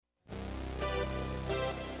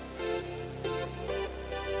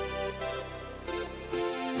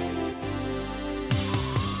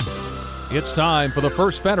It's time for the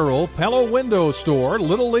First Federal Pella Window Store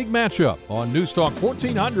Little League matchup on Newstalk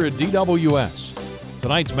 1400 DWS.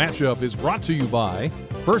 Tonight's matchup is brought to you by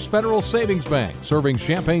First Federal Savings Bank, serving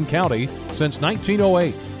Champaign County since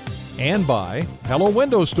 1908. And by Pella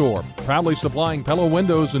Window Store, proudly supplying Pella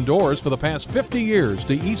windows and doors for the past 50 years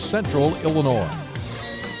to East Central Illinois.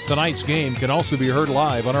 Tonight's game can also be heard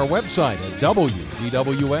live on our website at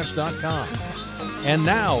WDWS.com. And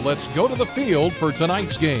now let's go to the field for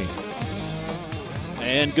tonight's game.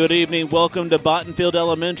 And good evening. Welcome to Bottenfield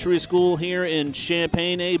Elementary School here in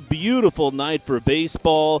Champaign. A beautiful night for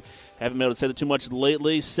baseball. Haven't been able to say that too much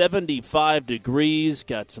lately. 75 degrees.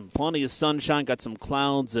 Got plenty of sunshine. Got some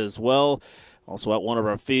clouds as well. Also at one of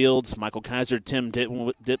our fields, Michael Kaiser, Tim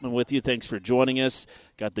Dittman with you. Thanks for joining us.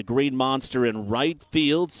 Got the Green Monster in right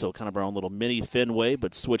field, so kind of our own little mini Fenway,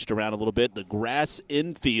 but switched around a little bit. The grass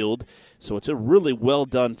infield, so it's a really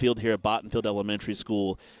well-done field here at Bottenfield Elementary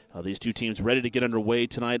School. These two teams ready to get underway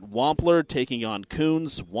tonight. Wampler taking on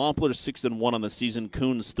Coons. Wampler 6-1 on the season.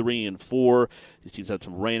 Coons 3-4. These teams have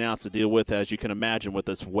some rainouts to deal with, as you can imagine, with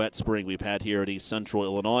this wet spring we've had here at East Central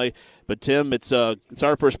Illinois. But Tim, it's our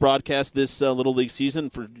first broadcast this Little League season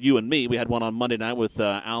for you and me. We had one on Monday night with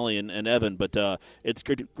Allie and Evan, but it's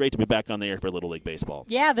great to be back on the air for Little League baseball.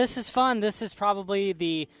 Yeah, this is fun. This is probably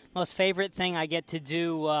the most favorite thing I get to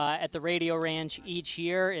do at the Radio Ranch each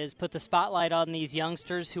year is put the spotlight on these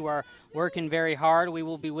youngsters who are working very hard. We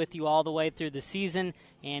will be with you all the way through the season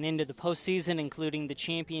and into the postseason, including the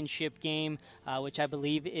championship game, which I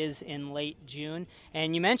believe is in late June.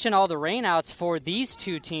 And you mentioned all the rainouts for these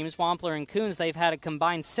two teams, Wampler and Coons. They've had a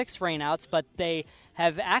combined 6 rainouts, but they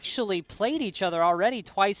have actually played each other already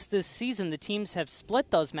twice this season. The teams have split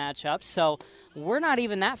those matchups, so we're not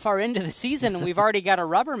even that far into the season, and we've already got a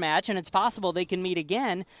rubber match, and it's possible they can meet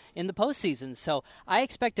again in the postseason. So I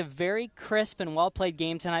expect a very crisp and well-played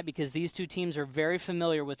game tonight because these two teams are very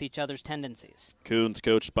familiar with each other's tendencies. Coons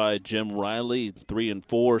coached by Jim Riley,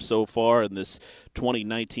 3-4 so far in this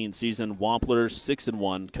 2019 season. Wampler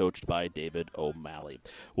 6-1, coached by David O'Malley.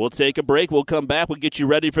 We'll take a break. We'll come back. We'll get you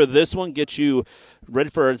ready for this one, get you ready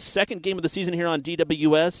for our second game of the season here on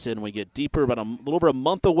DWS, and we get deeper, about a little over a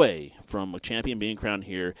month away from a champion being crowned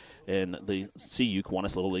here in the CU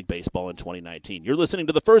Kiwanis Little League Baseball in 2019. You're listening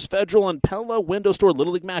to the First Federal and Pella Window Store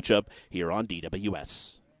Little League matchup here on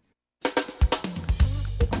DWS.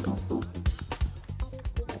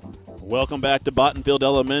 Welcome back to Bottenfield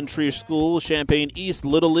Elementary School, Champaign East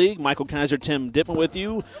Little League. Michael Kaiser, Tim Dittman with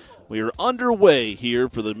you. We are underway here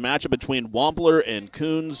for the matchup between Wampler and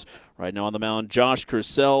Coons. Right now on the mound, Josh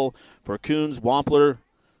Kersell for Coons. Wampler,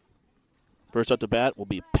 first up to bat, will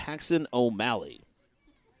be Paxton O'Malley.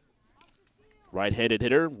 Right-handed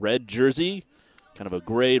hitter, red jersey, kind of a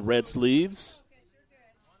gray red sleeves.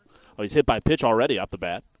 Oh, he's hit by pitch already off the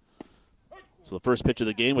bat. So the first pitch of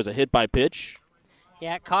the game was a hit by pitch.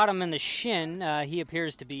 Yeah, it caught him in the shin. He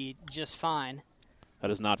appears to be just fine. That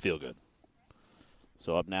does not feel good.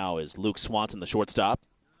 So up now is Luke Swanson, the shortstop.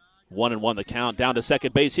 1-1 the count, down to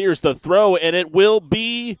second base. Here's the throw, and it will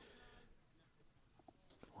be...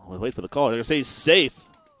 We'll wait for the call. They're going to say safe.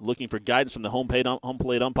 Looking for guidance from the home plate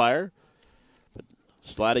umpire. But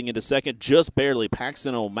sliding into second, just barely.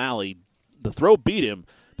 Paxton O'Malley. The throw beat him,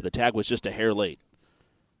 but the tag was just a hair late.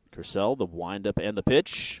 Kersell, the windup and the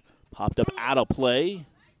pitch. Popped up out of play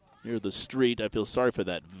near the street. I feel sorry for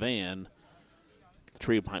that van. The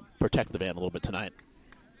tree might protect the van a little bit tonight.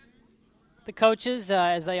 The coaches,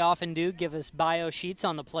 as they often do, give us bio sheets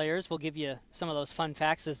on the players. We'll give you some of those fun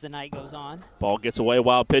facts as the night goes on. Ball gets away,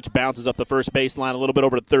 wild pitch, bounces up the first baseline, a little bit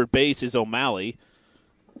over to third base is O'Malley.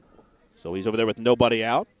 So he's over there with nobody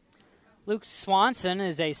out. Luke Swanson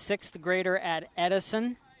is a 6th grader at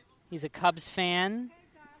Edison. He's a Cubs fan.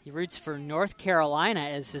 He roots for North Carolina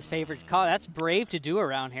as his favorite college. That's brave to do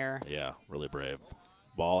around here. Yeah, really brave.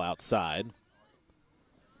 Ball outside.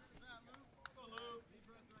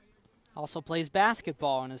 Also plays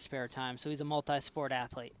basketball in his spare time, so he's a multi-sport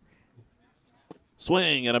athlete.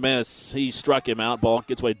 Swing and a miss. He struck him out. Ball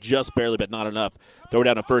gets away just barely, but not enough. Throw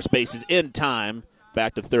down to first base is in time.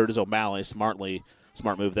 Back to third is O'Malley. Smart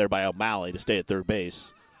move there by O'Malley to stay at third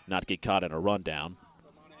base, not get caught in a rundown.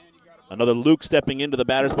 Another Luke stepping into the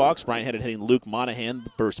batter's box. Right-handed hitting Luke Monahan, the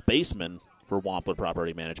first baseman for Wampler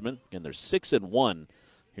Property Management. Again, they're 6-1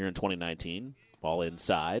 here in 2019. Ball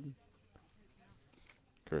inside.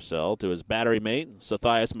 Kersell to his battery mate,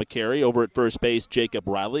 Sathias McCary. Over at first base, Jacob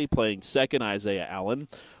Riley. Playing second, Isaiah Allen.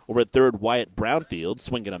 Over at third, Wyatt Brownfield.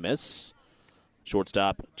 Swing and a miss.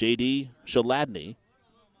 Shortstop, J.D. Shaladny.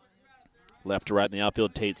 Left to right in the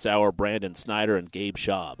outfield, Tate Sauer, Brandon Snyder, and Gabe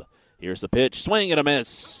Schaub. Here's the pitch. Swing and a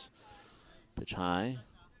miss. Pitch high.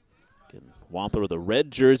 Again, Wampler with the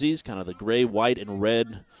red jerseys, kind of the gray, white, and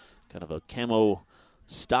red, kind of a camo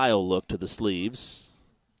style look to the sleeves.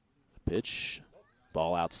 Pitch,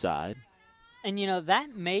 ball outside. And,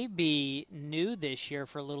 that may be new this year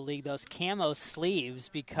for Little League, those camo sleeves,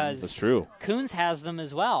 because That's true. Coons has them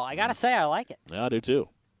as well. I got to say, I like it. Yeah, I do too.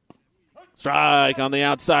 Strike on the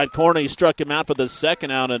outside corner. He struck him out for the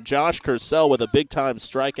second out, and Josh Kersell with a big-time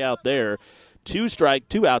strikeout there. 2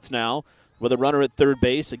 outs now with a runner at third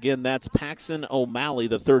base. Again, that's Paxton O'Malley,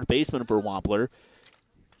 the third baseman for Wampler,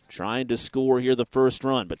 trying to score here the first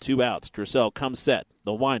run, but 2 outs. Kersell comes set.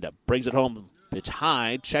 The windup brings it home. Pitch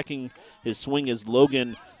high. Checking his swing is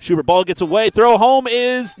Logan Schubert. Ball gets away. Throw home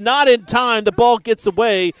is not in time. The ball gets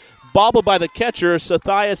away. Bobbled by the catcher,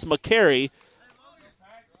 Sathias McCary.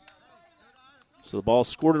 So the ball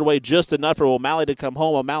squirted away just enough for O'Malley to come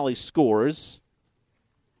home. O'Malley scores.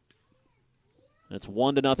 It's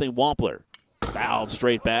 1-0 Wampler. Fouled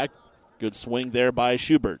straight back. Good swing there by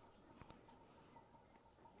Schubert.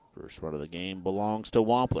 First run of the game belongs to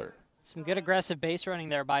Wampler. Some good aggressive base running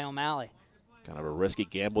there by O'Malley. Kind of a risky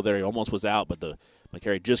gamble there. He almost was out, but the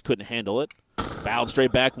McCary just couldn't handle it. Fouled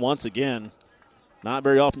straight back once again. Not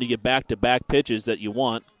very often you get back-to-back pitches that you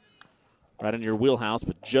want right in your wheelhouse,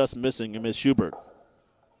 but just missing him is Schubert.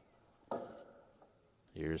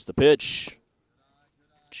 Here's the pitch.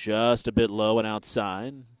 Just a bit low and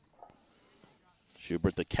outside.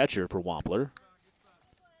 Schubert, the catcher for Wampler.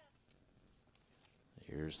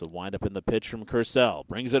 Here's the windup in the pitch from Kersell.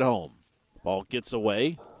 Brings it home. Ball gets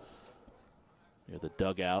away. Near the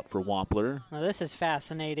dugout for Wampler. Now, this is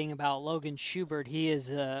fascinating about Logan Schubert. He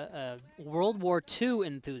is a World War II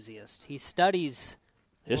enthusiast. He studies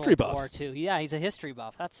history buff. World War II. Yeah, he's a history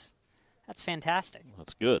buff. That's fantastic.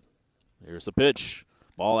 That's good. Here's the pitch.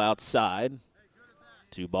 Ball outside.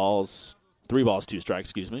 3 balls, 2 strikes,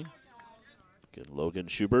 excuse me. Good Logan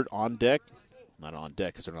Schubert on deck. Not on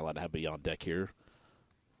deck because they're not allowed to be on deck here.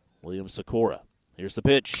 William Sikora. Here's the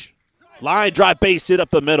pitch. Line drive, base hit up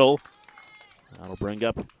the middle. That'll bring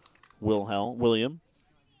up William.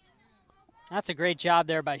 That's a great job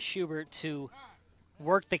there by Schubert to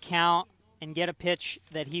work the count and get a pitch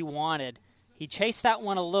that he wanted. He chased that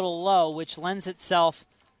one a little low, which lends itself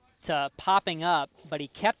to popping up, but he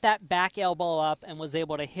kept that back elbow up and was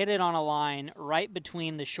able to hit it on a line right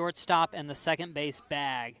between the shortstop and the second base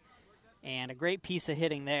bag. And a great piece of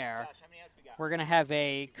hitting there. We're going to have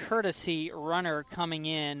a courtesy runner coming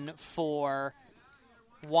in for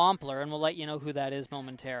Wampler, and we'll let you know who that is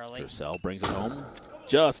momentarily. Kersell brings it home,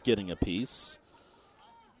 just getting a piece.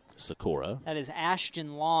 Sikora. That is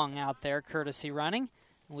Ashton Long out there, courtesy running.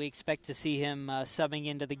 We expect to see him subbing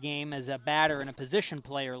into the game as a batter and a position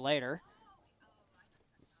player later.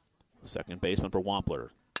 Second baseman for Wampler.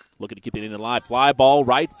 Looking to keep it in alive. Fly ball,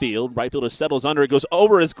 right field. Right fielder settles under. It goes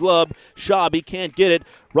over his glove. Schaub, he can't get it.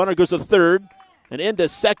 Runner goes to third and into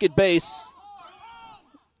second base.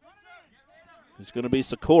 It's going to be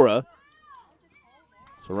Sikora.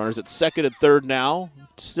 So runners at second and third now.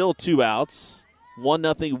 Still 2 outs.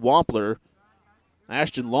 1-0 Wampler.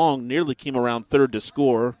 Ashton Long nearly came around third to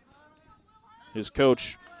score. His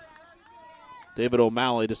coach, David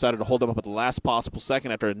O'Malley, decided to hold him up at the last possible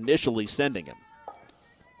second after initially sending him.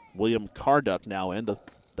 William Carduck now in,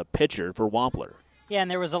 the pitcher for Wampler. Yeah,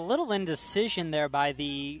 and there was a little indecision there by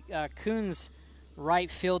the Coons right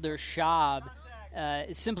fielder Schaub,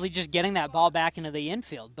 simply just getting that ball back into the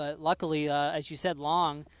infield. But luckily, as you said,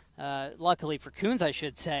 Long, luckily for Coons, I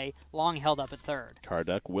should say, Long held up at third.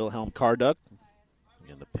 Carduck, Wilhelm Carduck,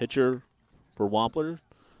 again the pitcher for Wampler.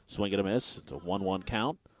 Swing and a miss. It's a 1-1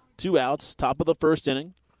 count. 2 outs, top of the first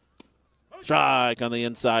inning. Strike on the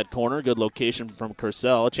inside corner. Good location from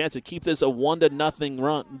Kersell. A chance to keep this a 1-0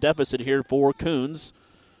 run deficit here for Coons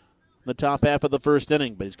in the top half of the first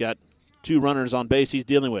inning. But he's got 2 runners on base he's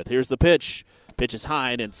dealing with. Here's the pitch. Pitch is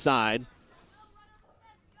high and inside.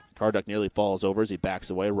 Carduck nearly falls over as he backs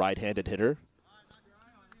away. Right-handed hitter.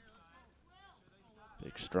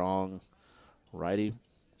 Big, strong righty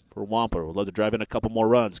for Wampler. Would love to drive in a couple more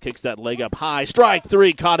runs. Kicks that leg up high. Strike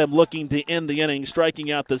 3. Caught him looking to end the inning.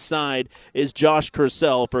 Striking out the side is Josh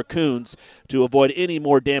Kersell for Coons to avoid any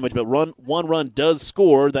more damage. But one run does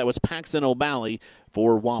score. That was Paxton O'Malley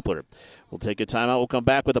for Wampler. We'll take a timeout. We'll come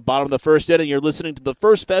back with the bottom of the first inning. You're listening to the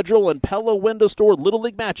First Federal and Pella Window Store Little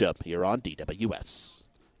League matchup here on DWS.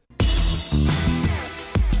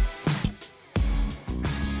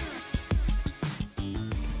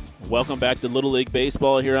 Welcome back to Little League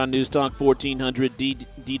Baseball here on News Talk 1400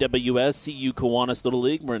 DWS, CU Kiwanis Little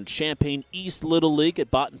League. We're in Champaign East Little League at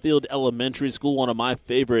Bottenfield Elementary School, one of my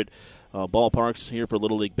favorite ballparks here for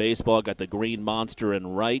Little League Baseball. Got the Green Monster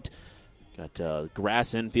in right. Got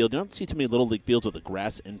grass infield. You don't see too many Little League fields with a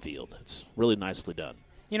grass infield. It's really nicely done.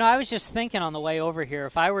 You know, I was just thinking on the way over here,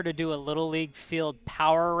 if I were to do a Little League field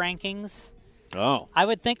power rankings, I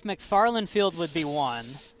would think McFarland Field would be 1.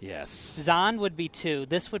 Yes. Zahn would be 2.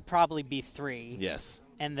 This would probably be 3. Yes.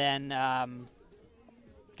 And then, I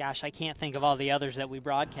can't think of all the others that we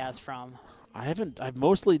broadcast from. I've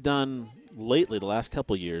mostly done lately the last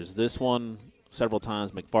couple of years. This one several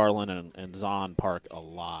times, McFarland and Zahn Park a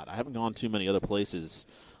lot. I haven't gone too many other places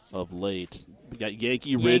of late. We got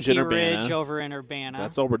Yankee Ridge in Urbana. Ridge over in Urbana.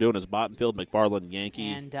 That's all we're doing is Bottenfield, McFarland, Yankee,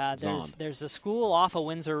 and Zahn. there's a school off of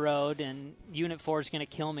Windsor Road, and Unit 4 is going to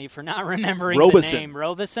kill me for not remembering Robeson. the name.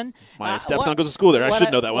 Robeson. My stepson goes to school there. I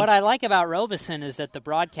should know that one. What I like about Robeson is that the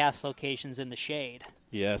broadcast location's in the shade.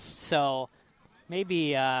 Yes. So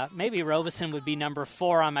maybe Robeson would be number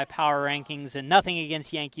 4 on my power rankings, and nothing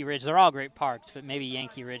against Yankee Ridge. They're all great parks, but maybe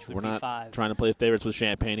Yankee Ridge would be 5. We're not trying to play favorites with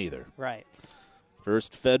Champaign either. Right.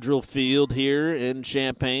 First Federal Field here in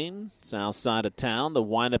Champaign, south side of town. The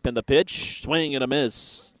windup and the pitch, swing and a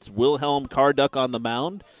miss. It's Wilhelm Carduck on the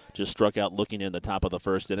mound. Just struck out looking in the top of the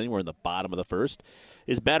first inning. We're in the bottom of the first.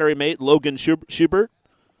 His battery mate, Logan Schubert,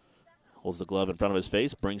 holds the glove in front of his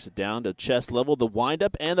face, brings it down to chest level. The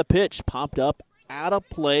windup and the pitch popped up out of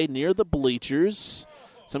play near the bleachers.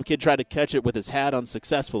 Some kid tried to catch it with his hat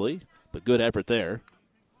unsuccessfully, but good effort there.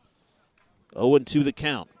 0-2 the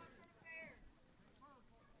count.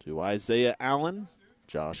 To Isaiah Allen,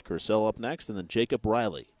 Josh Cursell up next, and then Jacob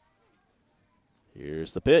Riley.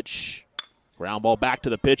 Here's the pitch. Ground ball back to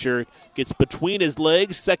the pitcher. Gets between his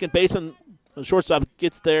legs. Second baseman, the shortstop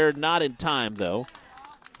gets there, not in time, though.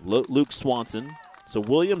 Luke Swanson. So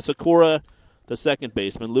William Sakura, the second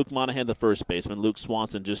baseman. Luke Monahan, the first baseman. Luke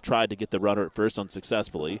Swanson just tried to get the runner at first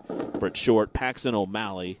unsuccessfully. For at short, Paxton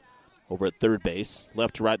O'Malley over at third base.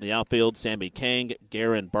 Left to right in the outfield, Sammy Kang,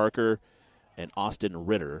 Garen Barker, and Austin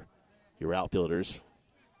Ritter, your outfielders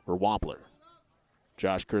for Wampler.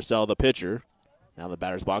 Josh Cursell, the pitcher. Now in the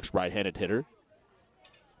batter's box, right-handed hitter.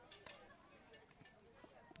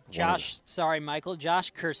 Josh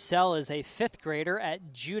Cursell is a 5th grader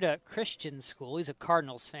at Judah Christian School. He's a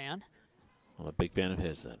Cardinals fan. I'm a big fan of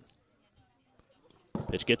his then.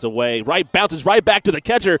 Pitch gets away, bounces right back to the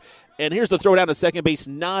catcher, and here's the throw down to second base,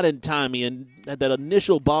 not in time. He had that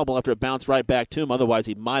initial bobble after it bounced right back to him. Otherwise,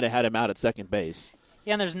 he might have had him out at second base.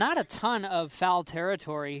 Yeah, and there's not a ton of foul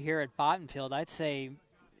territory here at Bottenfield. I'd say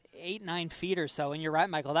 8-9 feet or so. And you're right,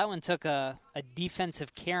 Michael. That one took a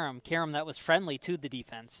defensive carom that was friendly to the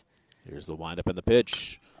defense. Here's the windup and the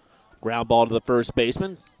pitch. Ground ball to the first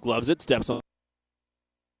baseman. Gloves it, steps on.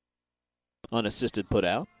 Unassisted put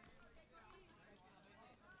out.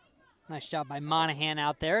 Nice job by Monahan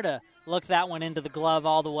out there to look that one into the glove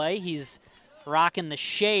all the way. He's rocking the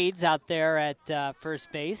shades out there at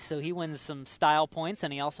first base, so he wins some style points,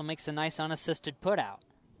 and he also makes a nice unassisted put out.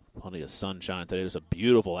 Plenty of sunshine today. It was a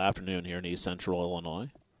beautiful afternoon here in East Central Illinois.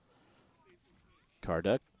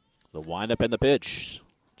 Carduck, the windup and the pitch.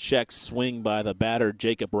 Check swing by the batter,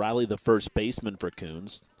 Jacob Riley, the first baseman for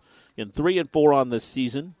Coons. In 3-4 on this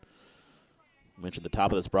season. I mentioned at the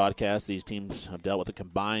top of this broadcast, these teams have dealt with a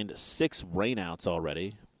combined 6 rainouts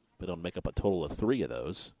already. They don't make up a total of 3 of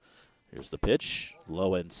those. Here's the pitch,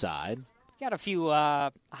 low inside. Got a few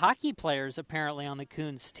hockey players apparently on the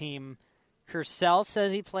Coons team. Cursell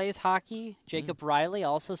says he plays hockey. Jacob Riley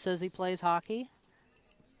also says he plays hockey.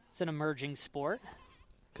 It's an emerging sport.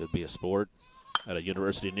 Could be a sport at a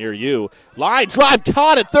university near you. Line drive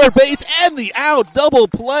caught at third base and the out. Double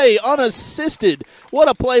play unassisted. What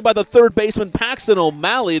a play by the third baseman Paxton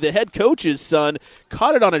O'Malley, the head coach's son.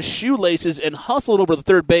 Caught it on his shoelaces and hustled over the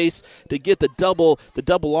third base to get the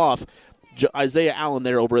double off. Isaiah Allen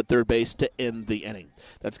there over at third base to end the inning.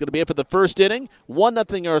 That's going to be it for the first inning.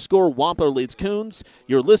 1-0 our score. Wampler leads Coons.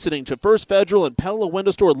 You're listening to First Federal and Pella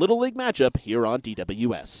Window Store Little League matchup here on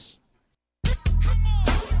DWS.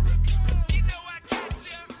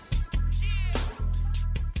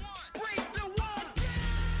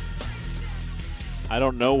 I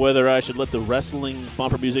don't know whether I should let the wrestling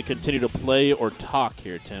bumper music continue to play or talk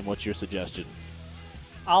here, Tim. What's your suggestion?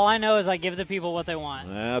 All I know is I give the people what they want.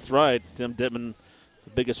 That's right. Tim Dittman,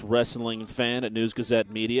 the biggest wrestling fan at News Gazette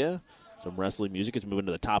Media. Some wrestling music is moving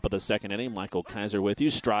to the top of the second inning. Michael Kaiser with you.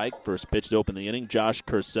 Strike. First pitch to open the inning. Josh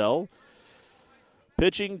Cursell.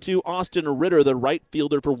 Pitching to Austin Ritter, the right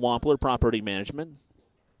fielder for Wampler Property Management.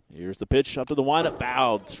 Here's the pitch up to the windup.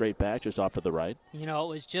 Fouled straight back, just off to the right. You know, it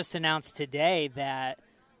was just announced today that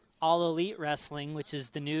All Elite Wrestling, which is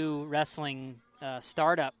the new wrestling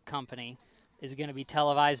startup company, is going to be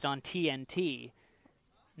televised on TNT.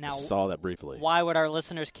 Now, I saw that briefly. Why would our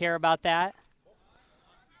listeners care about that?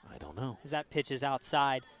 I don't know. As that pitch is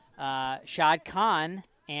outside. Shad Khan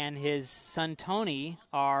and his son Tony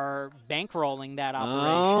are bankrolling that operation.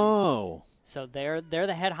 Oh. So they're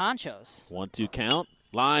the head honchos. 1-2 count.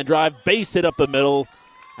 Line drive, base hit up the middle.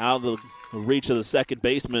 Out of the reach of the second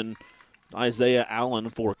baseman, Isaiah Allen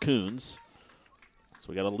for Coons. So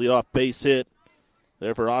we got a leadoff base hit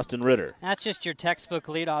there for Austin Ritter. That's just your textbook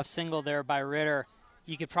leadoff single there by Ritter.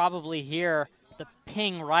 You could probably hear the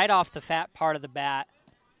ping right off the fat part of the bat.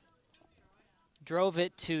 Drove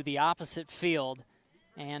it to the opposite field.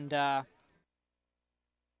 And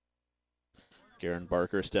Garen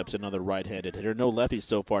Barker steps in, another right-handed hitter. No lefties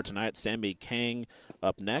so far tonight. Sammy Kang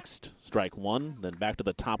up next. Strike one. Then back to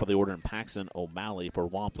the top of the order in Paxton O'Malley for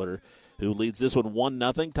Wampler, who leads this one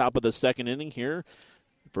 1-0. Top of the second inning here.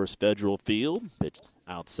 First Federal Field. Pitched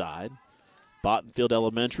outside. Bottenfield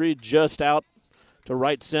Elementary just out to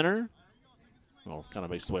right center. Well, kind of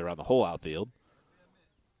makes its way around the whole outfield.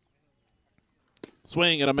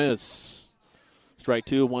 Swing and a miss. Strike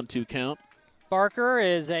two, 1-2 count. Barker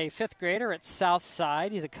is a fifth grader at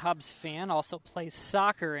Southside. He's a Cubs fan, also plays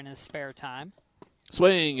soccer in his spare time.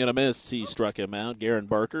 Swing and a miss. He struck him out. Garen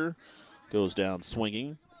Barker goes down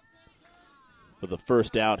swinging for the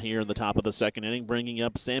first out here in the top of the second inning, bringing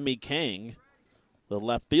up Sammy Kang, the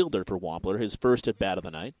left fielder for Wampler, his first at bat of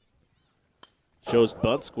the night. Shows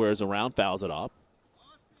bunt, squares around, fouls it off.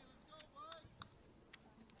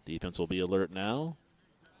 Defense will be alert now.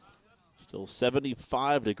 Still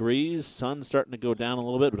 75 degrees. Sun's starting to go down a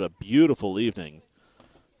little bit, but a beautiful evening.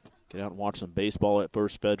 Get out and watch some baseball at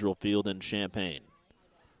First Federal Field in Champaign.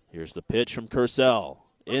 Here's the pitch from Kersell.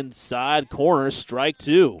 Inside corner, strike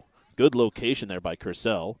two. Good location there by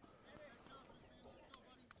Kersell.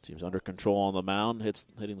 Seems under control on the mound.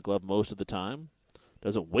 Hitting the glove most of the time.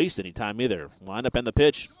 Doesn't waste any time either. Line up and the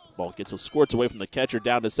pitch. Ball gets squirts away from the catcher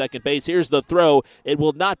down to second base. Here's the throw. It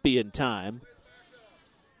will not be in time.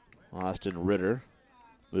 Austin Ritter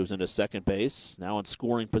moves into second base. Now in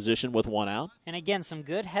scoring position with one out. And again, some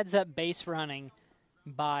good heads-up base running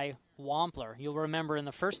by Wampler. You'll remember in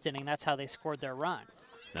the first inning, that's how they scored their run.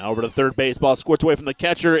 Now over to third base. Ball squirts away from the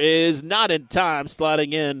catcher. Is not in time.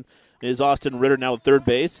 Sliding in is Austin Ritter now at third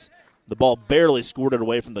base. The ball barely squirted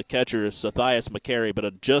away from the catcher, Sathias McCary,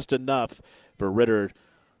 but just enough for Ritter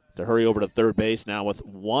to hurry over to third base now with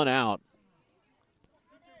one out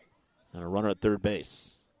and a runner at third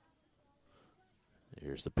base.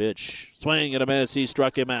 Here's the pitch. Swing and a miss. He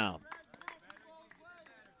struck him out.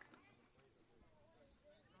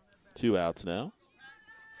 2 outs now.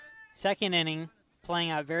 Second inning playing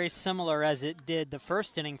out very similar as it did the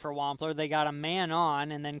first inning for Wampler. They got a man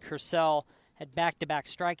on, and then Kersell had back-to-back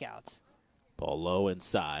strikeouts. Ball low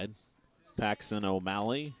inside. Paxton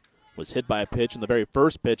O'Malley was hit by a pitch in the very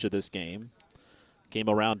first pitch of this game. Came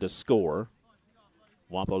around to score.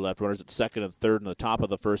 Wampler left runners at second and third in the top of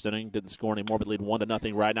the first inning. Didn't score anymore, but lead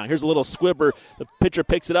 1-0 right now. Here's a little squibber. The pitcher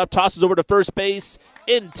picks it up, tosses over to first base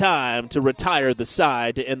in time to retire the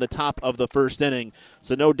side to end the top of the first inning.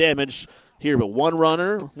 So no damage here, but one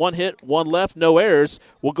runner, one hit, one left, no errors.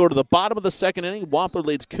 We'll go to the bottom of the second inning. Wampler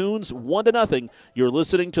leads Coons 1-0. You're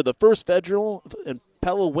listening to the First Federal and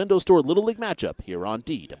Pella Window Store Little League matchup here on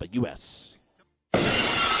DWS.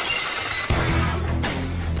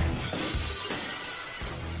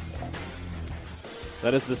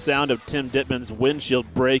 That is the sound of Tim Dittman's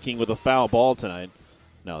windshield breaking with a foul ball tonight.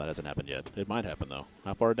 No, that hasn't happened yet. It might happen, though.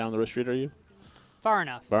 How far down the street are you? Far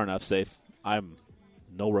enough. Far enough, safe. I'm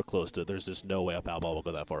nowhere close to it. There's just no way a foul ball will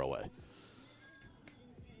go that far away.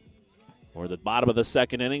 We're at the bottom of the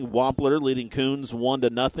second inning. Wampler leading Coons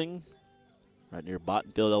 1-0. Right near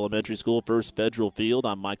Bottenfield Elementary School, First Federal Field.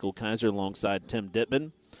 I'm Michael Kaiser alongside Tim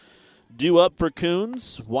Dittman. Due up for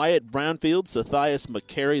Coons, Wyatt Brownfield, Sathias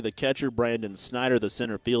McCary, the catcher, Brandon Snyder, the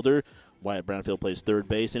center fielder. Wyatt Brownfield plays third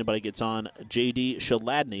base. Anybody gets on, J.D.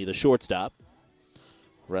 Shaladny, the shortstop.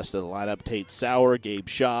 Rest of the lineup, Tate Sauer, Gabe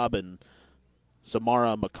Schaub, and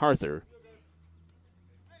Samara MacArthur.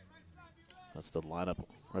 That's the lineup.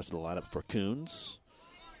 Rest of the lineup for Coons.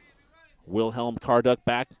 Wilhelm Karduck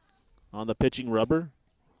back on the pitching rubber.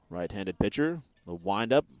 Right-handed pitcher. The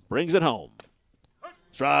windup brings it home.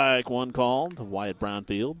 Strike one called to Wyatt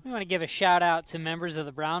Brownfield. We want to give a shout-out to members of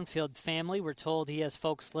the Brownfield family. We're told he has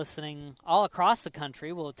folks listening all across the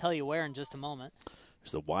country. We'll tell you where in just a moment.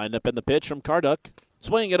 There's the windup and the pitch from Karduck.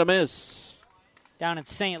 Swing and a miss. Down in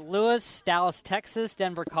St. Louis, Dallas, Texas,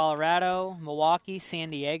 Denver, Colorado, Milwaukee, San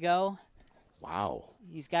Diego. Wow.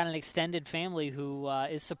 He's got an extended family who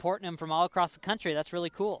is supporting him from all across the country. That's really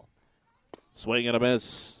cool. Swing and a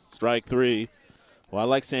miss. Strike three. Well, I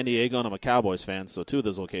like San Diego, and I'm a Cowboys fan, so two of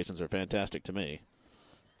those locations are fantastic to me.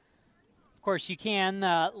 Of course, you can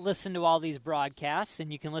listen to all these broadcasts,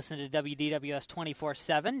 and you can listen to WDWS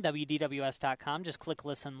 24/7, WDWS.com. Just click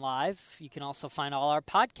Listen Live. You can also find all our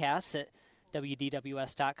podcasts at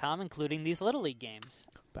WDWS.com, including these Little League games.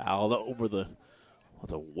 Foul over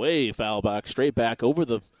that's a way foul back, straight back over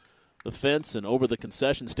the fence and over the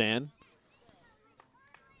concession stand.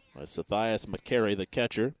 By Sathias McCary, the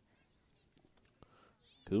catcher.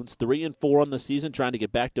 Coons 3-4 on the season, trying to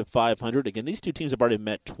get back to 500. Again, these two teams have already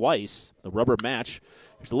met twice. The rubber match.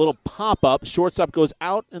 There's a little pop-up. Shortstop goes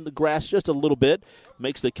out in the grass just a little bit.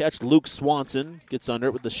 Makes the catch. Luke Swanson gets under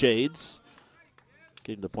it with the shades.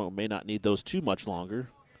 Getting to the point where we may not need those too much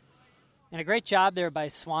longer. And a great job there by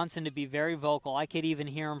Swanson to be very vocal. I could even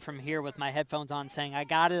hear him from here with my headphones on saying, I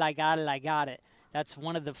got it, I got it, I got it. That's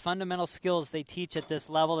one of the fundamental skills they teach at this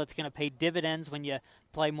level that's going to pay dividends when you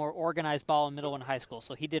play more organized ball in middle and high school.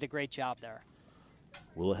 So he did a great job there.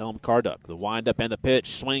 Wilhelm Karduk, the windup and the pitch,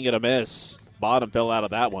 swing and a miss. Bottom fell out of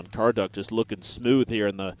that one. Karduk just looking smooth here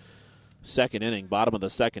in the second inning, bottom of the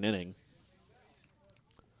second inning.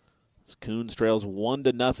 Coons trails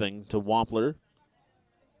 1-0 to Wampler.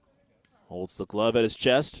 Holds the glove at his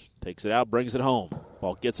chest, takes it out, brings it home.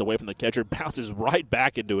 Ball gets away from the catcher, bounces right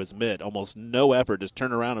back into his mitt. Almost no effort, just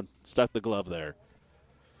turned around and stuck the glove there.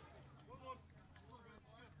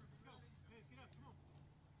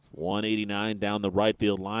 189 down the right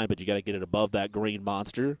field line, but you got to get it above that green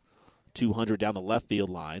monster. 200 down the left field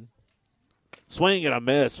line. Swing and a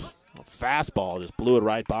miss. A fastball just blew it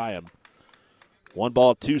right by him. 1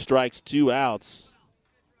 ball, 2 strikes, 2 outs.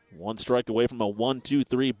 1 strike away from a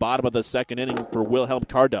 1-2-3 bottom of the second inning for Wilhelm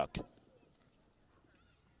Karduk.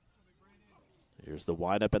 Here's the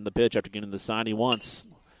windup and the pitch after getting the sign he wants.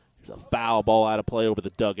 There's a foul ball out of play over the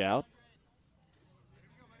dugout.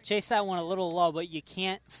 Chased that one a little low, but you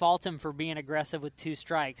can't fault him for being aggressive with 2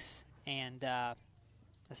 strikes, and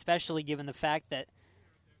especially given the fact that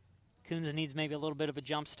Coons needs maybe a little bit of a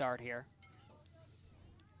jump start here.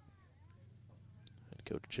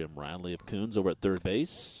 Coach Jim Riley of Coons over at third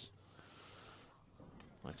base.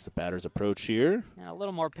 Likes the batter's approach here. And a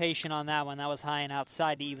little more patient on that one. That was high and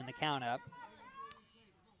outside to even the count up.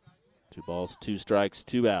 2 balls, 2 strikes,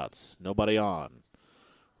 2 outs. Nobody on.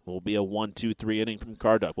 Will be a 1-2-3 inning from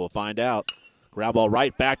Karduk. We'll find out. Ground ball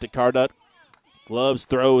right back to Karduk. Gloves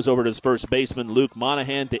throws over to his first baseman, Luke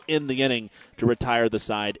Monahan, to end the inning to retire the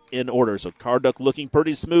side in order. So Karduk looking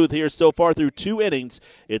pretty smooth here so far through 2 innings.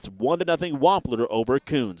 It's 1-0 Wampler over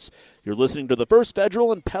Coons. You're listening to the First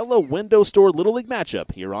Federal and Pella Window Store Little League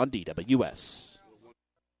matchup here on DWS.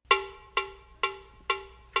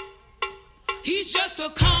 He's just a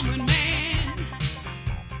common man,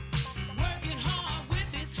 working hard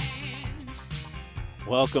with his hands.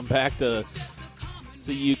 Welcome back to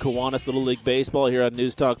CU Kiwanis Little League Baseball here on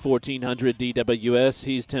News Talk 1400 DWS.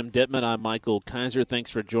 He's Tim Dittman. I'm Michael Kaiser. Thanks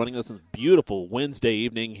for joining us on this beautiful Wednesday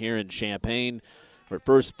evening here in Champaign. We're at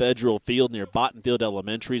First Federal Field near Bottenfield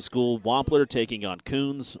Elementary School. Wampler taking on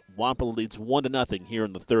Coons. Wampler leads 1-0 here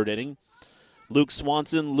in the 3rd inning. Luke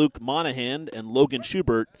Swanson, Luke Monahan, and Logan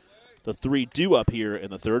Schubert, the 3 due up here in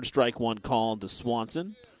the 3rd. Strike 1 called to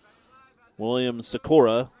Swanson. William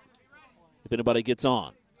Sikora, if anybody gets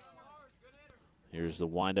on. Here's the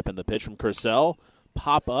windup and the pitch from Kersell.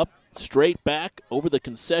 Pop up, straight back, over the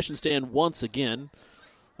concession stand once again.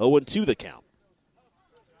 0-2 the count.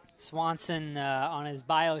 Swanson, on his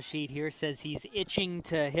bio sheet here, says he's itching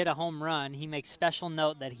to hit a home run. He makes special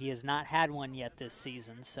note that he has not had one yet this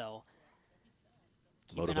season, so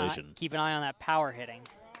motivation. Keep an eye on that power hitting.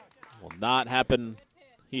 Will not happen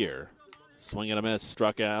here. Swing and a miss,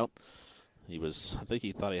 struck out. I think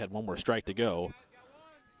he thought he had one more strike to go.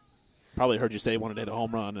 Probably heard you say he wanted to hit a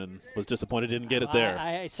home run and was disappointed didn't get it there.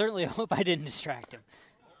 I certainly hope I didn't distract him.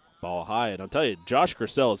 Ball high, and I'll tell you, Josh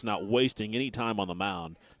Kersell is not wasting any time on the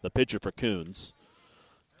mound, the pitcher for Coons,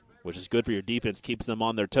 which is good for your defense, keeps them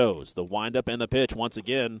on their toes. The windup and the pitch once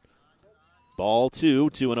again. Ball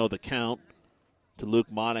 2-0 the count to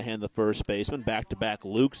Luke Monahan, the first baseman. Back-to-back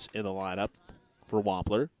Lukes in the lineup for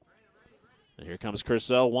Wampler. And here comes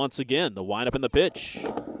Kersell once again. The windup and the pitch.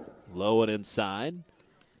 Low and inside.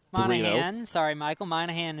 Monahan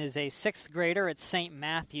is a 6th grader at St.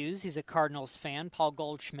 Matthews. He's a Cardinals fan. Paul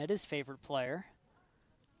Goldschmidt, his favorite player.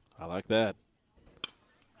 I like that.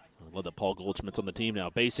 I love that Paul Goldschmidt's on the team now.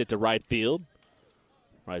 Base hit to right field.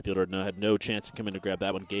 Right fielder had no chance to come in to grab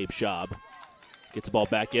that one. Gabe Schaub gets the ball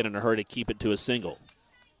back in a hurry to keep it to a single.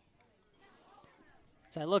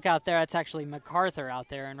 As I look out there, it's actually MacArthur out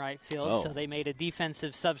there in right field, so they made a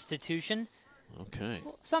defensive substitution. Okay.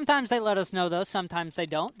 Sometimes they let us know, though. Sometimes they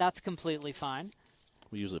don't. That's completely fine.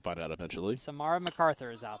 We usually find out eventually. Samara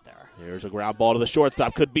MacArthur is out there. Here's a ground ball to the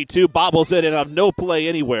shortstop. Could be two. Bobbles it and have no play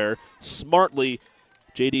anywhere. Smartly,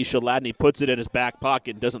 J.D. Shaladny puts it in his back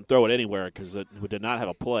pocket and doesn't throw it anywhere because it did not have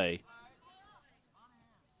a play.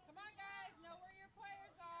 Come on, guys. Know where your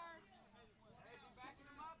players are.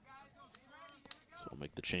 So we'll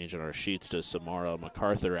make the change on our sheets to Samara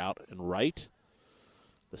MacArthur out and right.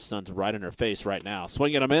 The sun's right in her face right now.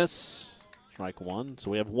 Swing and a miss. Strike one.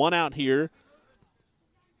 So we have one out here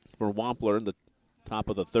for Wampler in the top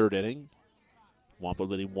of the third inning. Wampler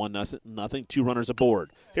leading 1-0. 2 runners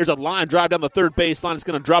aboard. Here's a line drive down the third baseline. It's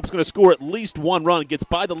going to drop. It's going to score at least one run. It gets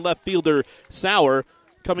by the left fielder, Sauer.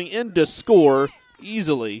 Coming in to score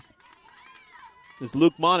easily is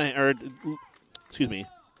Luke Monahan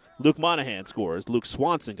scores. Luke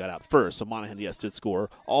Swanson got out first, so Monahan, yes, did score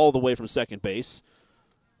all the way from second base.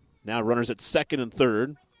 Now runners at second and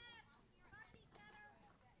third.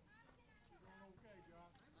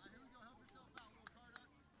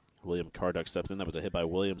 William Carduck steps in. That was a hit by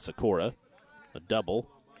William Sikora. A double.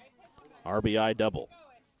 RBI double.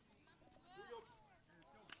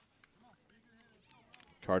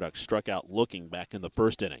 Carduck struck out looking back in the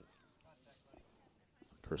first inning.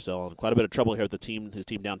 Purcell in quite a bit of trouble here with his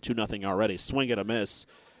team down 2-0 already. Swing and a miss.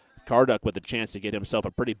 Carduck with a chance to get himself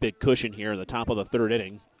a pretty big cushion here in the top of the third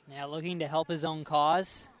inning. Yeah, looking to help his own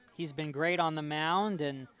cause. He's been great on the mound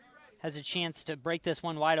and has a chance to break this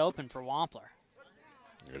one wide open for Wampler.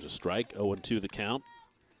 There's a strike, 0-2 the count.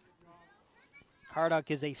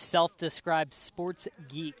 Carduck is a self-described sports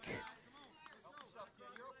geek.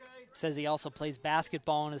 Says he also plays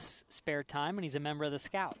basketball in his spare time, and he's a member of the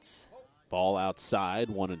Scouts. Ball outside,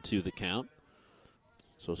 1-2 the count.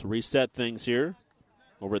 So to reset things here.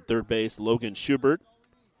 Over at third base, Logan Schubert.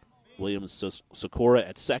 Williams Sikora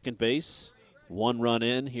at second base. 1 run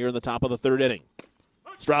in here in the top of the third inning.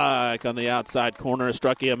 Strike on the outside corner,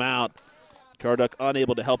 struck him out. Carduck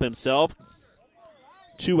unable to help himself.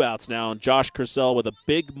 2 outs now, and Josh Kersell with a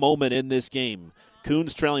big moment in this game.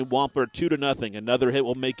 Coons trailing Wampler 2-0. Another hit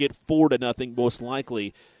will make it 4-0 most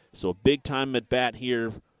likely. So a big time at bat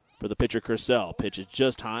here for the pitcher Kersell. Pitch is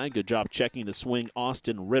just high. Good job checking the swing.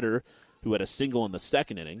 Austin Ritter, who had a single in the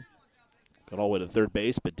second inning. Got all the way to third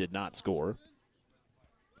base, but did not score.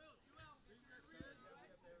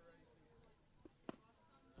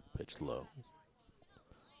 Pitch low.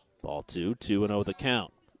 Ball 2, 2-0 the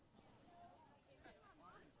count.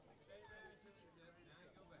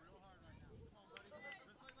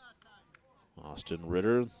 Austin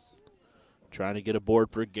Ritter trying to get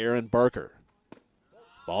aboard for Garen Barker.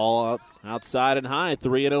 Ball outside and high,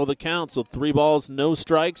 3-0 the count. So 3 balls, no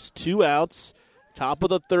strikes, 2 outs. Top of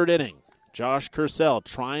the third inning. Josh Kersell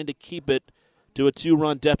trying to keep it to a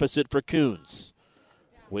 2-run deficit for Coons.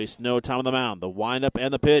 Waste no time on the mound. The windup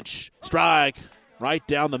and the pitch. Strike right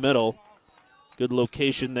down the middle. Good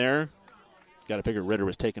location there. Got to figure Ritter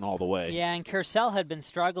was taken all the way. Yeah, and Kersell had been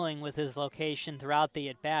struggling with his location throughout the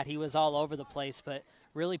at-bat. He was all over the place, but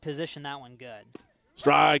really positioned that one good.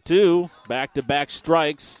 Strike 2. Back-to-back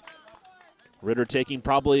strikes. Ritter taking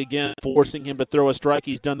probably again, forcing him to throw a strike.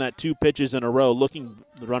 He's done that 2 pitches in a row. Looking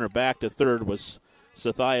the runner back to third was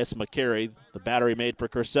Sathias McCary. The battery made for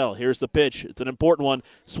Kersell. Here's the pitch. It's an important one.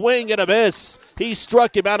 Swing and a miss. He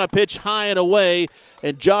struck him out a pitch high and away.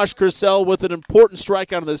 And Josh Kersell with an important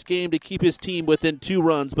strikeout in this game to keep his team within 2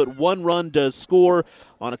 runs. But 1 run does score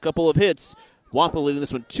on a couple of hits. Wampler leading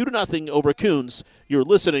this one 2-0 over Coons. You're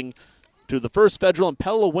listening to the First Federal and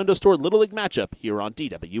Pella Window Store Little League matchup here on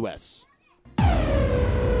DWS.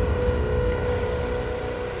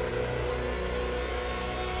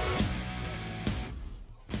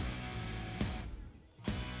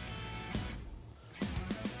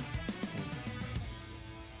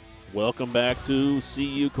 Welcome back to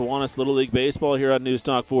CU Kiwanis Little League Baseball here on News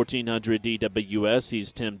Talk 1400 DWS.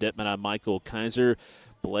 He's Tim Detman. I'm Michael Kaiser.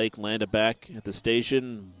 Blake landed back at the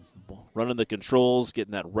station, running the controls,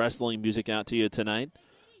 getting that wrestling music out to you tonight.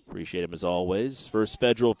 Appreciate him as always. First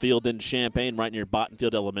Federal Field in Champaign, right near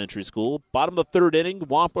Bottenfield Elementary School. Bottom of the third inning,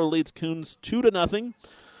 Wampler leads Coons 2-0.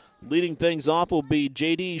 Leading things off will be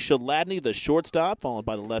J.D. Shaladny, the shortstop, followed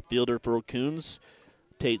by the left fielder for Coons,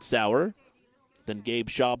 Tate Sauer. Then Gabe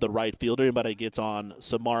Schaub, the right fielder. Anybody gets on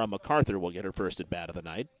Samara MacArthur will get her first at bat of the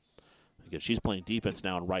night. Because she's playing defense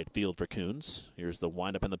now in right field for Coons. Here's the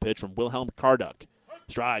windup and the pitch from Wilhelm Carduck.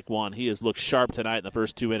 Strike 1. He has looked sharp tonight in the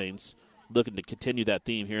first 2 innings. Looking to continue that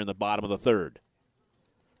theme here in the bottom of the third.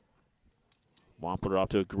 Wampler off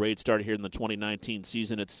to a great start here in the 2019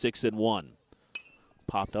 season at 6-1.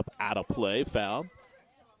 Popped up out of play, foul.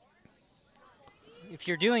 If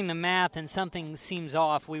you're doing the math and something seems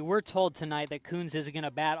off, we were told tonight that Coons isn't going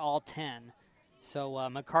to bat all 10. So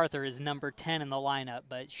MacArthur is number 10 in the lineup,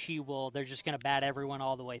 but they're just going to bat everyone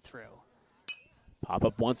all the way through. Pop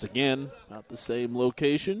up once again, at the same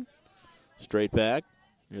location. Straight back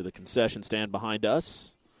near the concession stand behind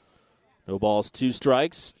us. No balls, 2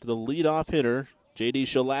 strikes to the leadoff hitter, J.D.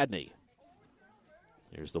 Shaladny.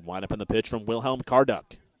 Here's the windup and the pitch from Wilhelm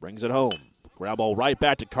Karduk. Brings it home. Ground ball right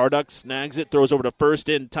back to Karduk. Snags it, throws over to first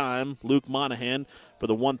in time. Luke Monahan for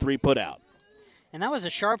the 1-3 putout. And that was a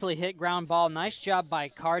sharply hit ground ball. Nice job by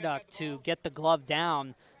Karduk to get the glove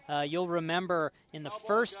down. You'll remember in the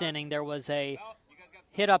first inning there was a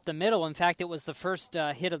hit up the middle. In fact, it was the first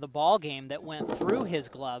hit of the ball game that went through his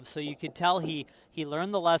glove. So you could tell he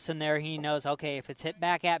learned the lesson there. He knows, okay, if it's hit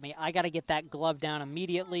back at me, I got to get that glove down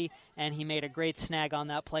immediately. And he made a great snag on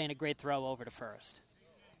that play and a great throw over to first.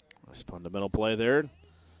 Nice fundamental play there,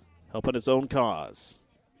 helping its own cause.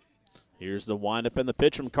 Here's the windup and the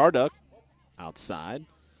pitch from Karduk. Outside.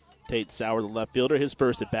 Tate Sauer, the left fielder, his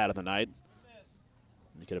first at bat of the night.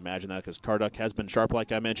 You can imagine that because Karduk has been sharp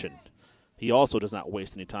like I mentioned. He also does not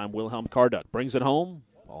waste any time. Wilhelm Karduk brings it home.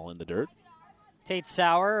 Ball in the dirt. Tate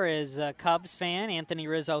Sauer is a Cubs fan. Anthony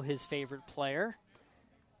Rizzo, his favorite player.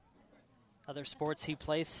 Other sports he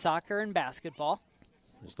plays, soccer and basketball.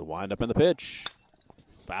 Here's the windup and the pitch.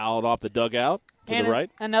 Fouled off the dugout to the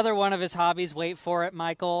right. Another one of his hobbies, wait for it,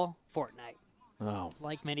 Michael, Fortnite. Oh.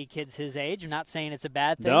 Like many kids his age. I'm not saying it's a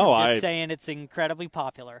bad thing. No, I'm just saying it's incredibly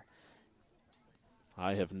popular.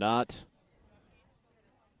 I have not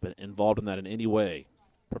been involved in that in any way.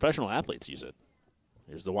 Professional athletes use it.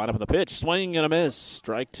 Here's the windup of the pitch. Swing and a miss.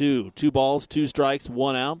 Strike 2. 2 balls, 2 strikes,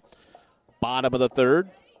 1 out. Bottom of the third.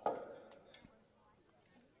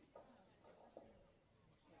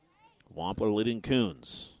 Wampler leading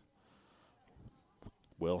Coons.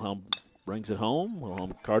 Wilhelm brings it home.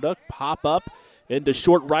 Wilhelm Karduk pop up into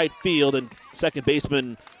short right field, and second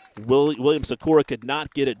baseman William Sikora could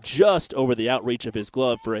not get it just over the outreach of his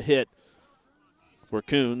glove for a hit for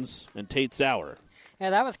Coons and Tate Sauer. Yeah,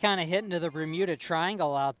 that was kind of hitting to the Bermuda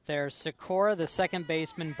Triangle out there. Sikora, the second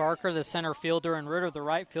baseman, Barker, the center fielder, and Ritter, the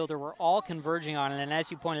right fielder, were all converging on it. And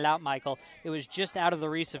as you pointed out, Michael, it was just out of the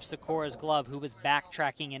reach of Sikora's glove, who was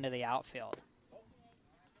backtracking into the outfield.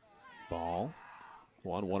 Ball.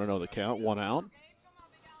 1-0 the count, 1 out.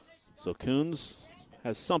 So Coons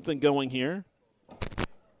has something going here.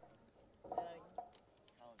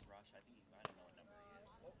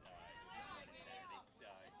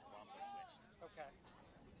 Okay.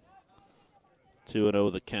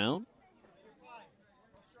 2-0 the count.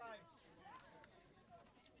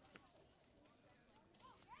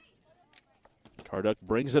 Karduk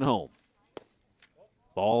brings it home.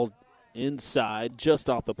 Ball inside, just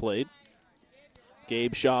off the plate.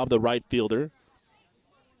 Gabe Schaub, the right fielder.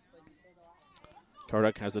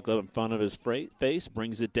 Karduk has the glove in front of his face,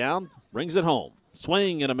 brings it down, brings it home.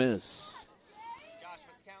 Swing and a miss.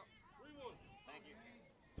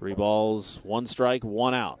 3 balls, 1 strike,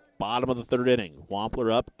 1 out. Bottom of the third inning. Wampler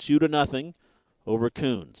up 2-0 over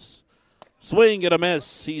Coons. Swing and a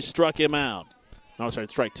miss. He struck him out. No, sorry,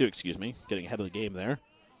 strike 2, excuse me. Getting ahead of the game there.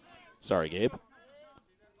 Sorry, Gabe.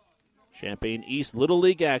 Champaign East Little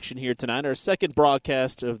League action here tonight. Our second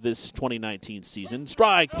broadcast of this 2019 season.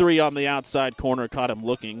 Strike 3 on the outside corner. Caught him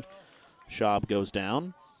looking. Schaub goes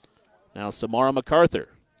down. Now Samara MacArthur.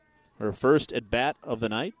 Her first at bat of the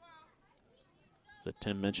night. As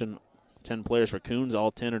Tim mentioned, 10 players for Coons.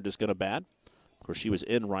 All 10 are just going to bat. Of course, she was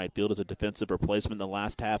in right field as a defensive replacement in the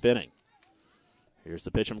last half inning. Here's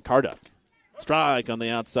the pitch from Karduk. Strike on the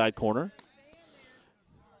outside corner.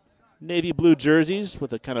 Navy blue jerseys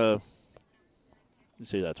with a kind of, you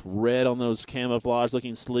see that's red on those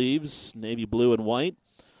camouflage-looking sleeves. Navy blue and white.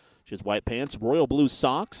 She has white pants, royal blue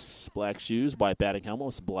socks, black shoes, white batting helmet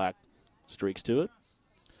with some black streaks to it.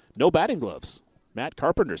 No batting gloves. Matt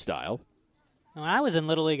Carpenter style. When I was in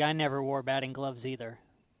Little League, I never wore batting gloves either.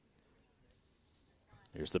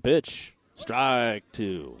 Here's the pitch. Strike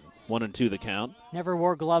 2. 1-2 the count. Never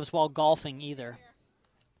wore gloves while golfing either.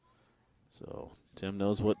 So Tim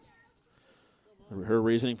knows what her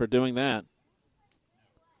reasoning for doing that.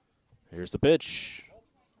 Here's the pitch.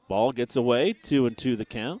 Ball gets away. 2-2 the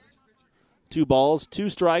count. 2 balls, 2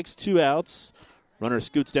 strikes, 2 outs. Runner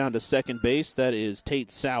scoots down to second base. That is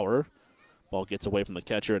Tate Sauer. Ball gets away from the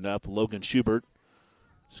catcher enough. Logan Schubert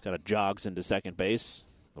just kind of jogs into second base.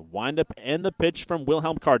 The windup and the pitch from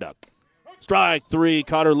Wilhelm Karduk. Strike 3.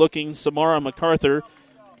 Caught her looking. Samara MacArthur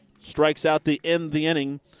strikes out the end of the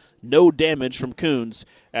inning. No damage from Coons.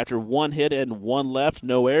 After 1 hit and 1 left.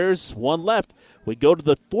 No errors, 1 left. We go to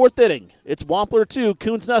the 4th inning. It's Wampler 2,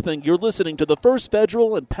 Coons nothing. You're listening to the First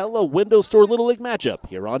Federal and Pella Window Store Little League matchup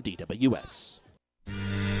here on DWS.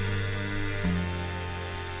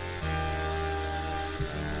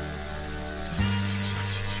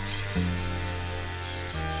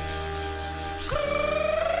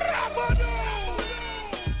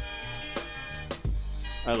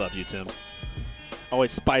 I love you, Tim.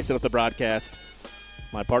 Always spicing up the broadcast.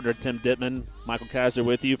 My partner, Tim Dittman, Michael Kaiser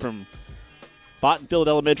with you from Bottenfield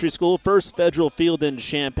Elementary School, First Federal Field in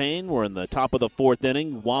Champaign. We're in the top of the fourth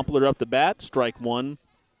inning. Wampler up the bat, strike one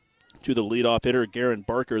to the leadoff hitter, Garen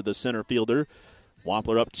Barker, the center fielder.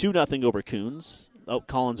 Wampler up 2-0 over Coons.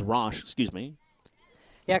 Collins Rush, excuse me.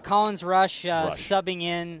 Yeah, Collins Rush subbing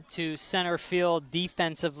in to center field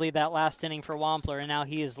defensively that last inning for Wampler, and now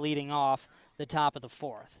he is leading off the top of the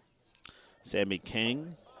fourth. Sammy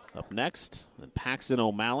King up next. Then Paxton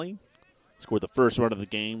O'Malley scored the first run of the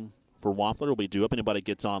game for Wampler. Will be due up. Anybody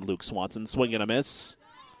gets on Luke Swanson. Swing and a miss.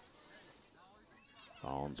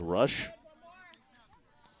 Collins Rush.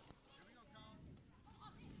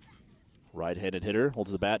 Right-handed hitter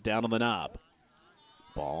holds the bat down on the knob.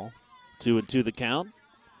 Ball 2-2 the count.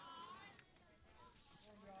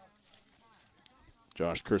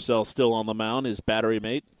 Josh Kersell still on the mound. His battery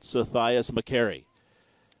mate, Sathias McCary.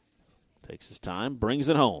 Takes his time, brings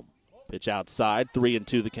it home. Pitch outside,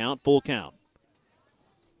 3-2 the count, full count.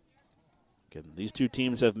 Again, these two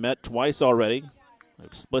teams have met twice already.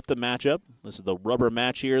 They've split the matchup. This is the rubber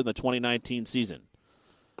match here in the 2019 season.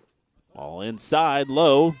 All inside,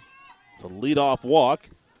 low. It's a leadoff walk.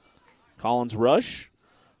 Collins Rush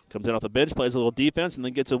comes in off the bench, plays a little defense, and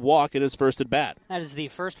then gets a walk in his first at bat. That is the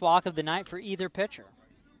first walk of the night for either pitcher.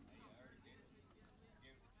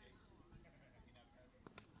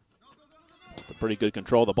 It's a pretty good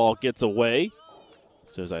control. The ball gets away.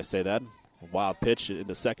 As soon as I say that, a wild pitch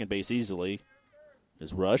into second base easily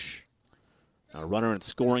is Rush. Now a runner in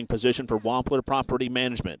scoring position for Wampler Property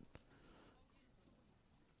Management.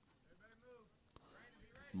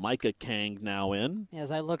 Micah Kang now in. As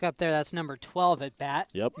I look up there, that's number 12 at bat.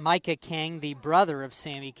 Yep. Micah Kang, the brother of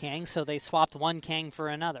Sammy Kang, so they swapped one Kang for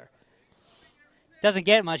another. Doesn't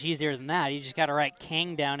get much easier than that. You just got to write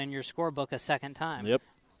Kang down in your scorebook a second time. Yep.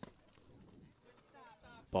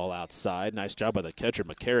 Ball outside. Nice job by the catcher,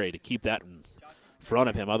 McCary, to keep that in front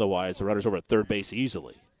of him. Otherwise, the runner's over at third base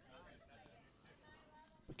easily.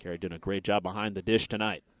 McCary doing a great job behind the dish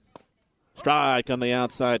tonight. Strike on the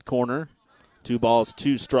outside corner. 2 balls,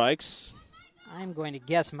 2 strikes. I'm going to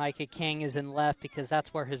guess Micah Kang is in left because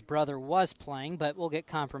that's where his brother was playing, but we'll get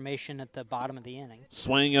confirmation at the bottom of the inning.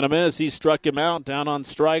 Swing and a miss. He struck him out. Down on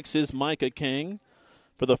strikes is Micah King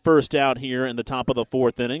for the first out here in the top of the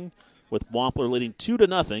fourth inning, with Wampler leading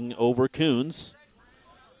 2-0 over Coons.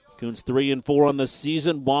 Coons 3-4 on the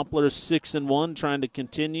season. Wampler 6-1, trying to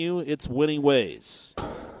continue its winning ways.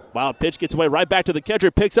 Wild pitch gets away right back to the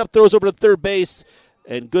catcher. Picks up, throws over to third base,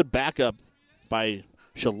 and good backup by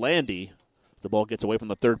Shalandy. The ball gets away from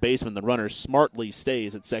the third baseman. The runner smartly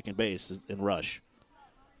stays at second base in Rush.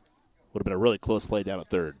 Would have been a really close play down at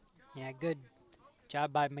third. Yeah, good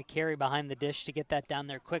job by McCary behind the dish to get that down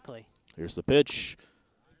there quickly. Here's the pitch.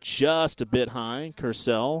 Just a bit high.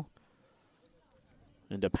 Kersell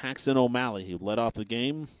into Paxton O'Malley, who led off the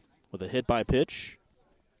game with a hit by pitch.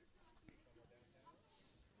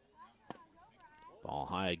 Ball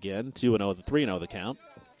high again. 2-0, the 3-0 the count.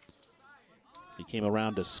 He came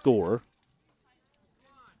around to score.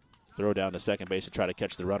 Throw down to second base to try to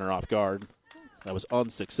catch the runner off guard. That was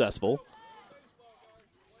unsuccessful.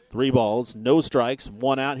 3 balls, no strikes,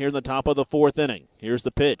 1 out here in the top of the fourth inning. Here's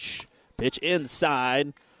the pitch. Pitch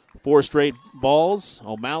inside. 4 straight balls.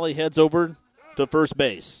 O'Malley heads over to first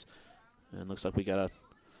base. And looks like we got a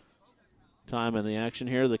time in the action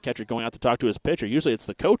here. The catcher going out to talk to his pitcher. Usually it's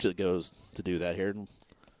the coach that goes to do that here.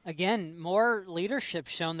 Again, more leadership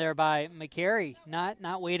shown there by McCary,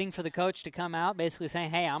 not waiting for the coach to come out, basically saying,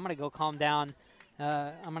 "Hey, I'm going to go calm down.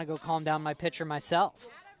 I'm going to go calm down my pitcher myself."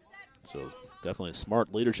 So definitely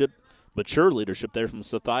smart leadership, mature leadership there from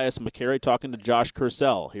Sathias McCary talking to Josh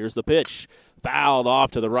Kersell. Here's the pitch, fouled off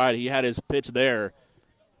to the right. He had his pitch there,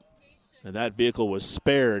 and that vehicle was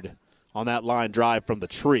spared on that line drive from the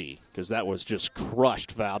tree because that was just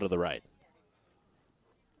crushed foul to the right.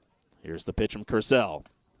 Here's the pitch from Kersell.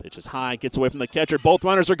 Pitch is high, gets away from the catcher. Both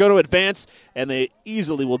runners are going to advance, and they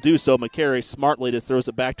easily will do so. McCary smartly just throws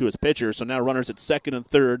it back to his pitcher. So now runners at second and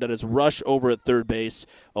third. That is Rush over at third base.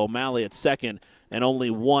 O'Malley at second, and only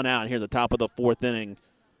 1 out here at the top of the fourth inning.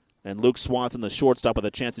 And Luke Swanson, the shortstop, with a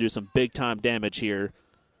chance to do some big-time damage here.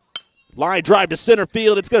 Line drive to center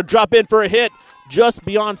field. It's going to drop in for a hit just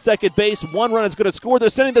beyond second base. 1 run is going to score. They're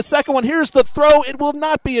sending the second one. Here's the throw. It will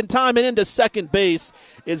not be in time, and into second base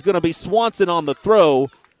is going to be Swanson on the throw.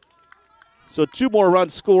 So 2 more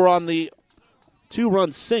runs score on the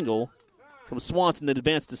 2-run single from Swanson that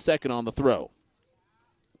advanced to second on the throw.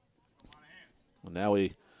 And now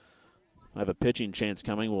we have a pitching chance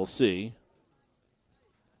coming. We'll see.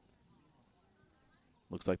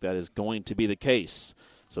 Looks like that is going to be the case.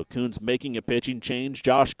 So Coons making a pitching change.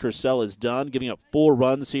 Josh Kersell is done, giving up 4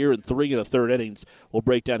 runs here in 3 1/3 innings. We'll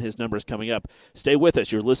break down his numbers coming up. Stay with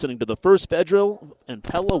us. You're listening to the First Federal and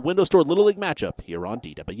Pella Window Store Little League matchup here on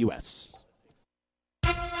DWS.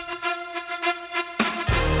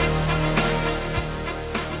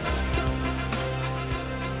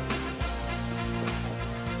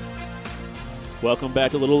 Welcome back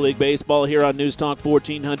to Little League Baseball here on News Talk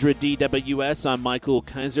 1400 DWS. I'm Michael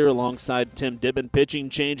Kaiser alongside Tim Dibben. Pitching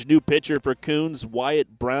change, new pitcher for Coons,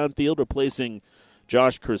 Wyatt Brownfield replacing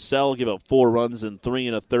Josh Kersell. Give up 4 runs in 3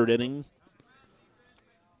 1/3 inning.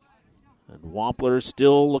 And Wampler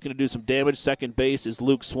still looking to do some damage. Second base is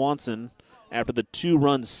Luke Swanson after the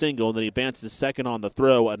 2-run single. And then he advances second on the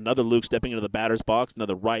throw. Another Luke stepping into the batter's box.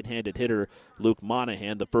 Another right-handed hitter, Luke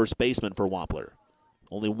Monahan, the first baseman for Wampler.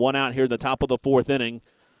 Only 1 out here in the top of the 4th inning.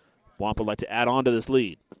 Wampler would like to add on to this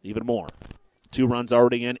lead even more. 2 runs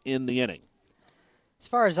already in the inning. As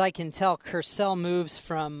far as I can tell, Kersell moves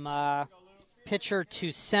from pitcher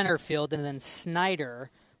to center field, and then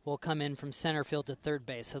Snyder will come in from center field to third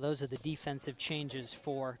base. So those are the defensive changes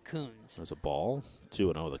for Coons. There's a ball.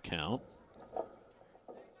 2-0 the count.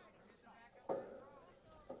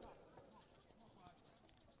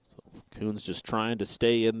 So Coons just trying to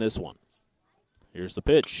stay in this one. Here's the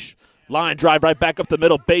pitch. Line drive right back up the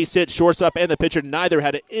middle. Base hit, shortstop, and the pitcher neither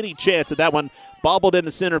had any chance at that one. Bobbled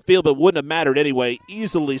into center field, but wouldn't have mattered anyway.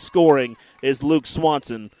 Easily scoring is Luke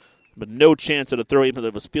Swanson, but no chance at a throw, even though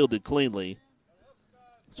it was fielded cleanly.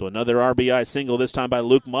 So another RBI single, this time by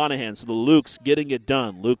Luke Monahan. So the Lukes getting it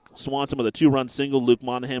done. Luke Swanson with a 2-run single. Luke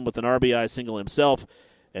Monahan with an RBI single himself.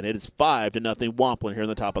 And it is 5-0 Wampler here in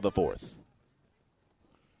the top of the 4th.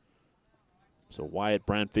 So Wyatt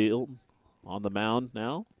Brownfield on the mound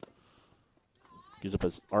now. Gives up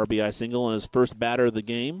his RBI single on his first batter of the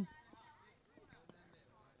game.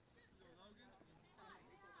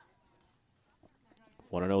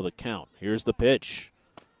 Want to know the count. Here's the pitch.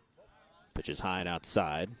 Pitch is high and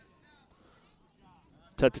outside.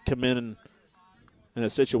 Tough to come in a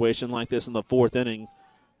situation like this in the 4th inning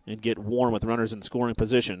and get warm with runners in scoring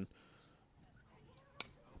position.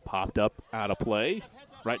 Popped up out of play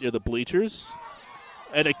right near the bleachers.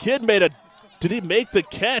 And a kid did he make the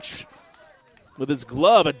catch with his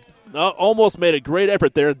glove? Almost made a great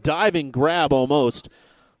effort there. Diving grab almost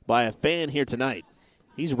by a fan here tonight.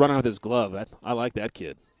 He's running with his glove. I like that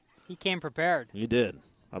kid. He came prepared. He did.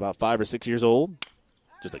 About 5 or 6 years old.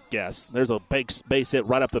 Just a guess. There's a base hit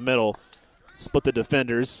right up the middle. Split the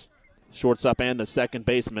defenders, shortstop and the second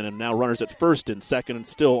baseman, and now runners at first and second, and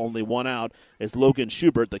still only 1 out is Logan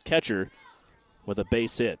Schubert, the catcher, with a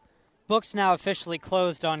base hit. Books now officially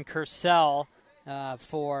closed on Kersell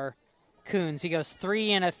for Coons. He goes 3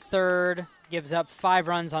 1/3, gives up 5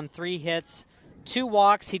 runs on 3 hits, 2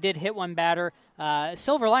 walks. He did hit 1 batter.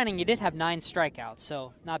 Silver lining, he did have 9 strikeouts,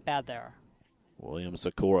 so not bad there. William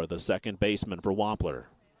Sikora, the second baseman for Wampler.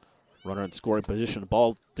 Runner in scoring position. The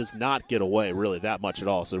ball does not get away really that much at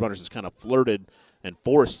all, so the runners just kind of flirted and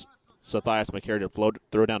forced Sathias McCary to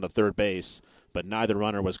throw down to third base, but neither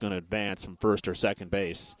runner was going to advance from first or second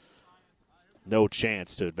base. No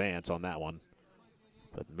chance to advance on that one.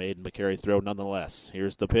 But made McCary throw nonetheless.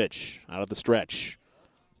 Here's the pitch out of the stretch.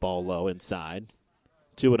 Ball low inside.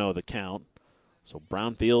 2-0 the count. So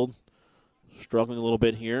Brownfield struggling a little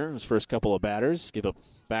bit here. His first couple of batters give up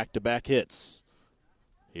back-to-back hits.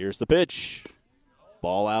 Here's the pitch.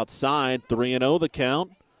 Ball outside. 3-0 the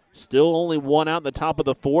count. Still only 1 out in the top of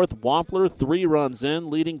the 4th. Wampler 3 runs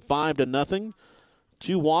in, leading 5-0.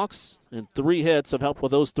 2 walks and 3 hits have helped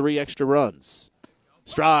with those 3 extra runs.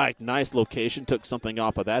 Strike. Nice location. Took something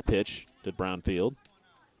off of that pitch, did Brownfield.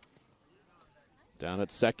 Down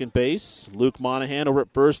at second base, Luke Monahan. Over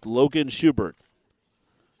at first, Logan Schubert.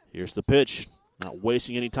 Here's the pitch. Not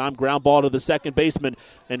wasting any time. Ground ball to the second baseman.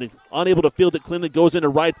 And unable to field it cleanly, goes into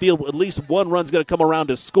right field. At least 1 run's going to come around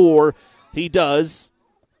to score. He does.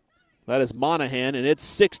 That is Monahan, and it's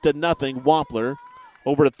 6-0 Wampler.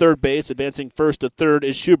 Over to third base, advancing first to third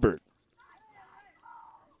is Schubert.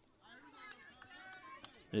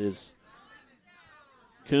 It is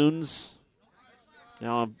Coons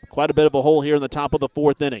now quite a bit of a hole here in the top of the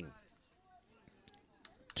 4th inning.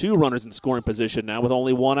 2 runners in scoring position now with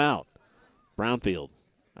only 1 out. Brownfield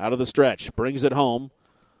out of the stretch, brings it home.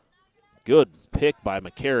 Good pick by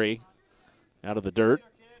McCary out of the dirt.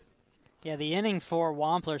 Yeah, the inning for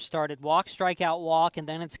Wampler started walk, strikeout, walk, and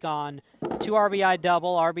then it's gone 2 RBI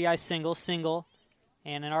double, RBI single, single,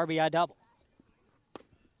 and an RBI double.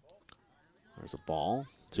 There's a ball.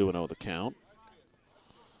 2-0 the count.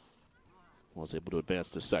 Was able to advance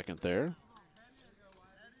to second there.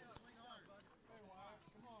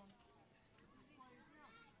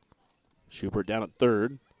 Schubert down at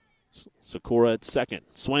third. Sakura at second.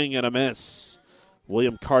 Swing and a miss.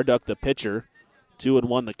 William Carduck, the pitcher.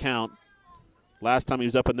 2-1 the count. Last time he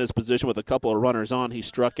was up in this position with a couple of runners on, he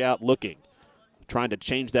struck out looking. Trying to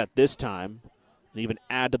change that this time and even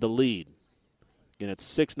add to the lead. Again, it's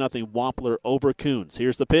 6-0 Wampler over Coons.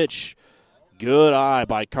 Here's the pitch. Good eye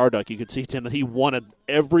by Carduck. You could see, Tim, that he wanted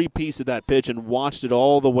every piece of that pitch and watched it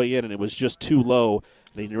all the way in, and it was just too low,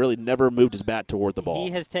 and he really never moved his bat toward the ball.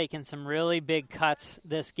 He has taken some really big cuts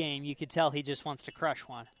this game. You could tell he just wants to crush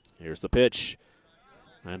one. Here's the pitch.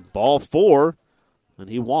 And ball 4, and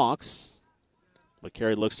he walks.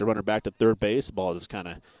 McCary looks to runner back to third base. The ball just kind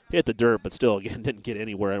of hit the dirt, but still, again, didn't get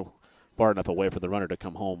anywhere far enough away for the runner to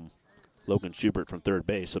come home. Logan Schubert from third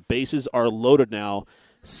base. So bases are loaded now.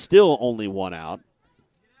 Still only one out.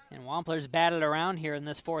 And Wampler's batted around here in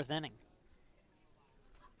this fourth inning.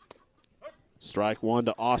 Strike one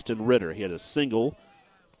to Austin Ritter. He had a single,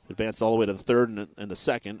 advanced all the way to the third and the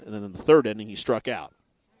second, and then in the third inning he struck out.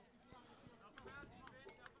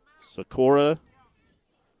 Sakura,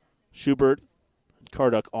 Schubert, and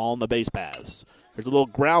Carduck all on the base paths. There's a little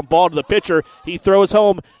ground ball to the pitcher. He throws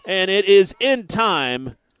home, and it is in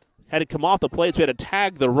time. Had to come off the plate, so he had to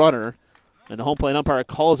tag the runner. And the home plate umpire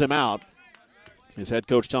calls him out. His head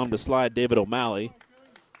coach telling him to slide David O'Malley.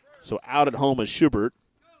 So out at home is Schubert.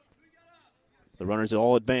 The runners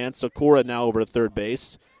all advance. Sakura now over to third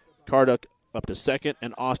base. Carduck up to second,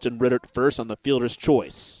 and Austin Ritter at first on the fielder's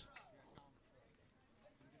choice.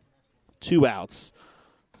 2 outs.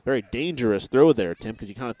 Very dangerous throw there, Tim, because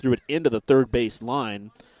he kind of threw it into the third base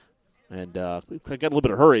line. And got a little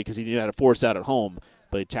bit of hurry because he had to force out at home.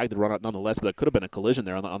 But he tagged the run out nonetheless, but there could have been a collision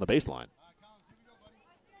there on the baseline.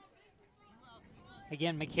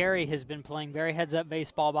 Again, McCary has been playing very heads-up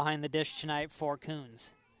baseball behind the dish tonight for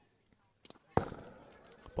Coons.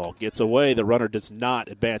 Ball gets away. The runner does not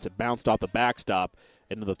advance. It bounced off the backstop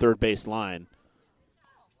into the third base line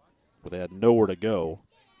where they had nowhere to go.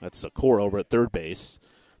 That's Sakura over at third base.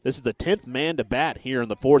 This is the 10th man to bat here in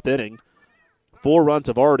the fourth inning. 4 runs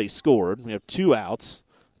have already scored. We have 2 outs.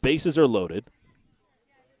 Bases are loaded.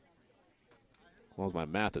 As long as my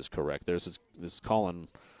math is correct, there's this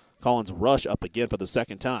Collins rush up again for the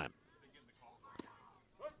second time.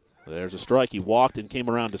 There's a strike. He walked and came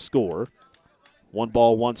around to score. 1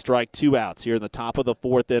 ball, 1 strike, 2 outs here in the top of the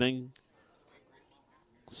fourth inning.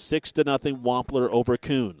 6-0 Wampler over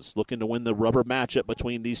Coons, looking to win the rubber matchup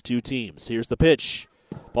between these two teams. Here's the pitch.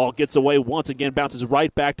 Ball gets away once again, bounces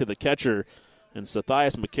right back to the catcher, and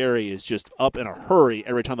Sathias McCary is just up in a hurry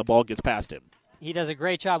every time the ball gets past him. He does a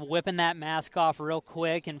great job whipping that mask off real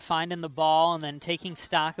quick and finding the ball and then taking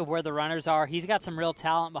stock of where the runners are. He's got some real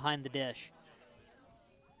talent behind the dish.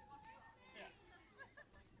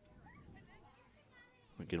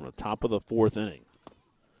 Again, we're top of the fourth inning.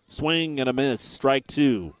 Swing and a miss, strike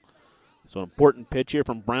 2. So an important pitch here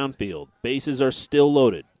from Brownfield. Bases are still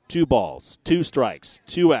loaded. 2 balls, 2 strikes,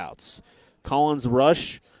 2 outs. Collins'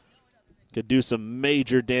 rush could do some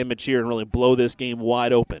major damage here and really blow this game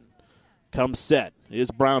wide open. Comes set.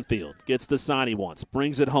 Is Brownfield. Gets the sign he wants.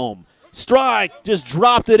 Brings it home. Strike! Just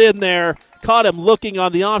dropped it in there. Caught him looking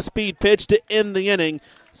on the off-speed pitch to end the inning.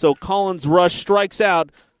 So Collins' rush strikes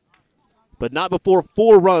out, but not before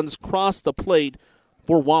 4 runs cross the plate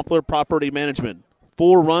for Wampler Property Management.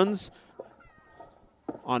 4 runs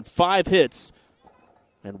on 5 hits.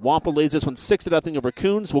 And Wampler leads this one 6-0 over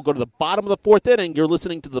Coons. We'll go to the bottom of the fourth inning. You're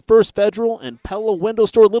listening to the First Federal and Pella Window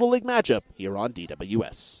Store Little League matchup here on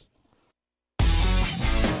DWS.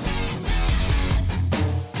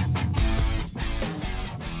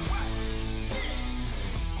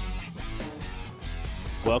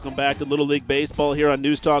 Welcome back to Little League Baseball here on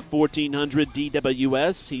News Talk 1400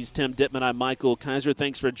 DWS. He's Tim Dittman. I'm Michael Kaiser.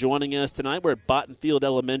 Thanks for joining us tonight. We're at Bottenfield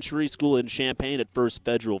Elementary School in Champaign at First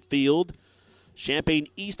Federal Field. Champaign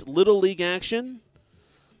East Little League action.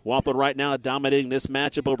 Wampler right now dominating this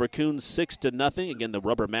matchup over Coons 6-0. Again, the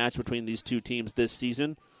rubber match between these two teams this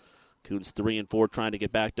season. Coons 3-4 trying to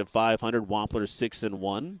get back to 500. Wampler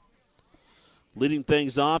 6-1. Leading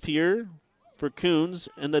things off here for Coons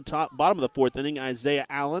in the bottom of the fourth inning, Isaiah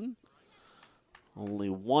Allen. Only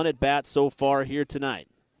 1 at bat so far here tonight.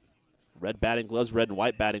 Red batting gloves, red and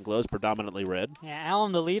white batting gloves, predominantly red. Yeah,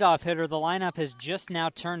 Allen, the leadoff hitter. The lineup has just now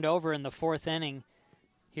turned over in the fourth inning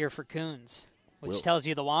here for Coons, which tells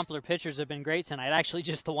you the Wampler pitchers have been great tonight. Actually,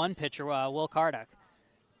 just the one pitcher, Will Carduck.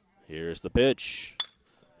 Here's the pitch.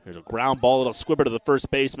 There's a ground ball. It'll squibber to the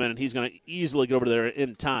first baseman, and he's going to easily get over there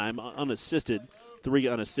in time, unassisted. 3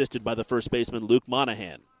 unassisted by the first baseman, Luke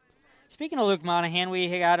Monahan. Speaking of Luke Monahan,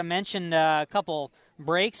 we got to mention a couple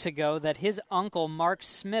breaks ago that his uncle, Mark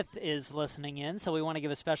Smith, is listening in. So we want to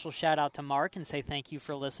give a special shout-out to Mark and say thank you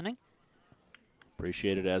for listening.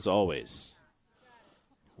 Appreciate it as always.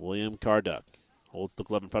 William Carduck holds the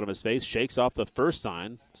glove in front of his face, shakes off the first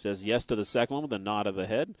sign, says yes to the second one with a nod of the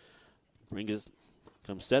head.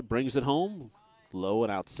 Comes set, brings it home, low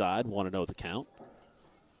and outside, 1-0 the count.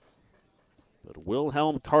 But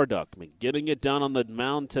Wilhelm Carduck getting it done on the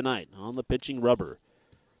mound tonight, on the pitching rubber.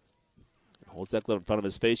 Holds that glove in front of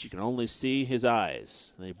his face. You can only see his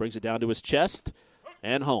eyes. And he brings it down to his chest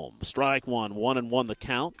and home. Strike one, 1-1 the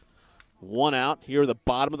count. 1 out here at the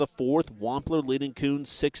bottom of the fourth. Wampler leading Coons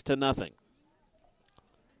 6-0.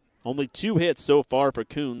 Only 2 hits so far for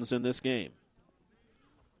Coons in this game.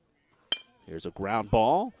 Here's a ground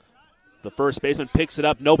ball. The first baseman picks it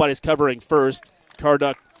up. Nobody's covering first.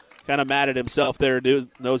 Carduck kind of mad at himself there.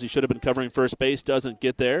 Knows he should have been covering first base. Doesn't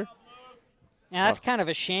get there. Now, that's kind of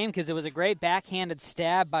a shame because it was a great backhanded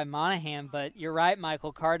stab by Monahan, but you're right,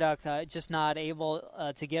 Michael. Carduck just not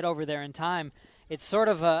able to get over there in time. It's sort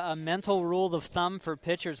of a mental rule of thumb for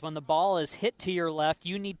pitchers. When the ball is hit to your left,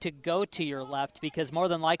 you need to go to your left because more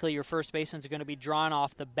than likely your first baseman's are going to be drawn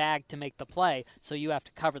off the bag to make the play, so you have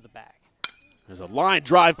to cover the bag. There's a line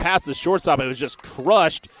drive past the shortstop. It was just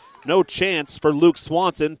crushed. No chance for Luke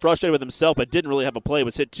Swanson. Frustrated with himself, but didn't really have a play.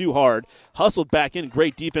 Was hit too hard. Hustled back in.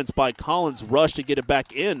 Great defense by Collins. Rushed to get it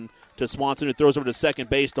back in to Swanson, who throws over to second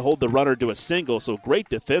base to hold the runner to a single. So great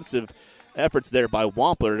defensive efforts there by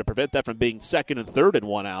Wampler to prevent that from being second and third and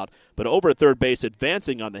 1 out. But over at third base,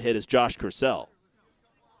 advancing on the hit is Josh Cursell.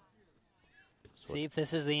 See if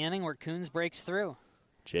this is the inning where Coons breaks through.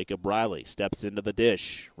 Jacob Riley steps into the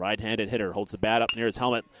dish. Right-handed hitter holds the bat up near his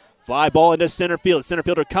helmet. Fly ball into center field. Center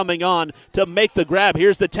fielder coming on to make the grab.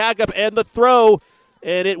 Here's the tag up and the throw.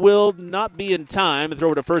 And it will not be in time. The throw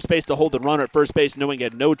over to first base to hold the runner at first base, knowing he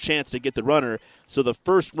had no chance to get the runner. So the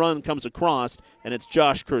first run comes across, and it's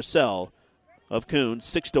Josh Cursell of Coons.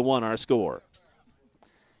 6-1 our score.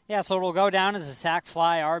 Yeah, so it'll go down as a sac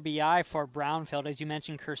fly RBI for Brownfield. As you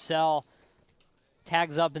mentioned, Cursell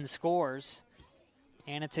tags up and scores.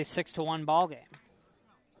 And it's a 6-1 ball game.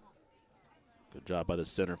 Good job by the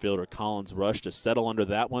center fielder. Collins rushed to settle under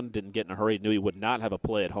that one. Didn't get in a hurry. Knew he would not have a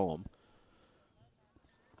play at home.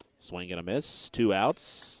 Swing and a miss. 2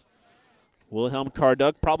 outs. Wilhelm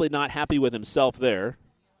Carduck probably not happy with himself there.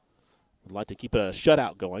 Would like to keep a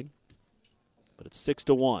shutout going. But it's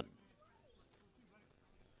 6-1.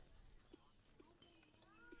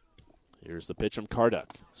 Here's the pitch from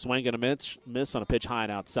Carduck. Swing and a miss on a pitch high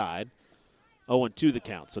and outside. 0-2 the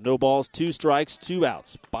count. So no balls, 2 strikes, 2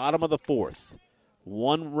 outs. Bottom of the fourth.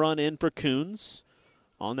 1 run in for Coons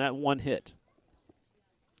on that 1 hit.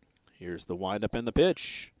 Here's the windup and the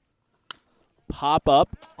pitch. Pop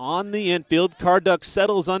up on the infield. Carduck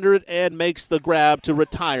settles under it and makes the grab to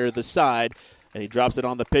retire the side. And he drops it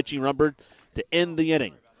on the pitching rubber to end the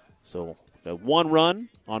inning. So 1 run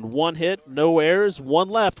on 1 hit, no errors, 1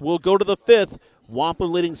 left. We'll go to the 5th.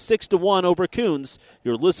 Wampler leading 6-1 over Coons.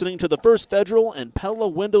 You're listening to the First Federal and Pella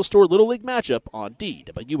Window Store Little League matchup on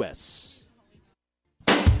DWS.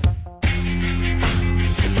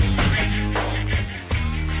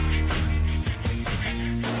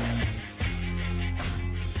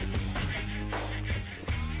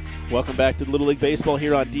 Welcome back to Little League Baseball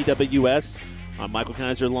here on DWS. I'm Michael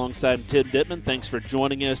Kaiser alongside Tim Dittman. Thanks for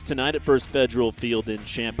joining us tonight at First Federal Field in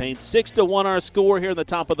Champaign. 6-1 our score here in the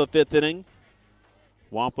top of the 5th inning.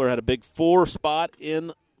 Wampler had a big 4 spot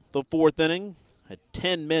in the 4th inning. Had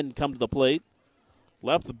 10 men come to the plate.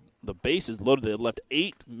 Left the bases loaded. They left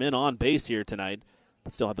 8 men on base here tonight,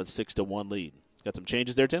 but still have that 6-1 lead. Got some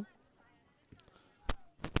changes there, Tim?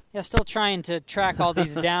 Yeah, still trying to track all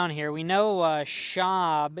these down here. We know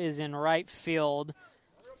Schaub is in right field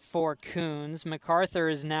for Coons. MacArthur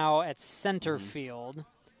is now at center field.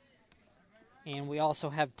 And we also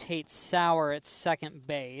have Tate Sauer at second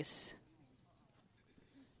base.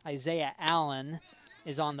 Isaiah Allen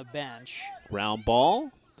is on the bench. Ground ball,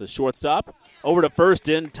 the shortstop, over to first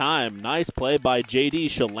in time. Nice play by J.D.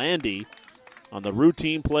 Shalandi on the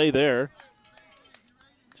routine play there.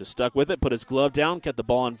 Just stuck with it, put his glove down, kept the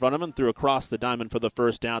ball in front of him, threw across the diamond for the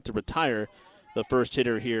first out to retire the first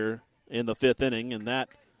hitter here in the 5th inning, and that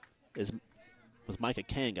was Micah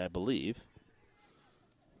Kang, I believe.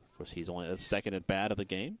 Of course, he's only the second at bat of the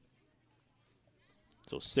game.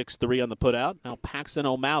 So 6-3 on the putout. Now Paxton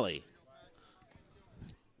O'Malley.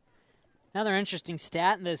 Another interesting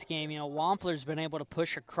stat in this game, Wampler's been able to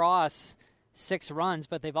push across 6 runs,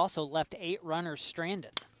 but they've also left 8 runners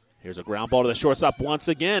stranded. Here's a ground ball to the shortstop once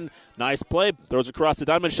again. Nice play. Throws across the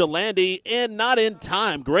diamond. Shalandi, and not in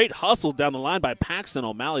time. Great hustle down the line by Paxton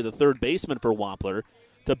O'Malley, the third baseman for Wampler,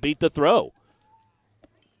 to beat the throw.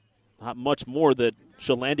 Not much more that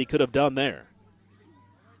Shalandi could have done there.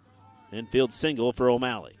 Infield single for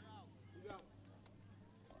O'Malley.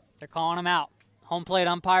 They're calling him out. Home plate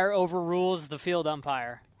umpire overrules the field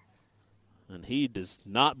umpire. And he does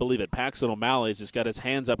not believe it. Paxton O'Malley's just got his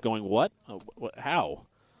hands up going, what? How?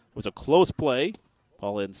 It was a close play.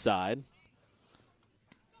 Ball inside.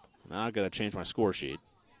 Now I've got to change my score sheet.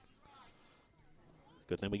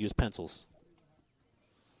 Good thing we use pencils.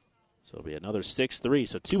 So it'll be another 6-3.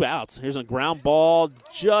 So 2 outs. Here's a ground ball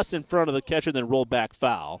just in front of the catcher, then rolled back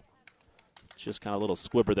foul. Just kind of a little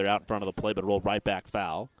squibber there out in front of the plate, but rolled right back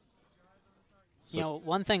foul. So, you know,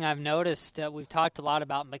 one thing I've noticed, we've talked a lot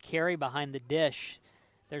about McCary behind the dish.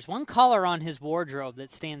 There's one color on his wardrobe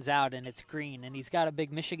that stands out, and it's green, and he's got a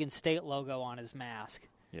big Michigan State logo on his mask.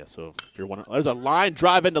 yeah, so if you're wondering, there's a line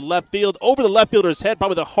drive into left field, over the left fielder's head,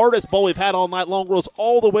 probably the hardest ball we've had all night long, rolls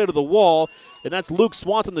all the way to the wall, and that's Luke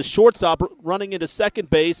Swanson, the shortstop, running into second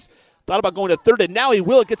base. Thought about going to third, and now he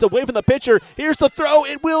will. It gets away from the pitcher. Here's the throw.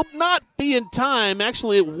 It will not be in time.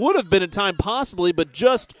 Actually, it would have been in time possibly, but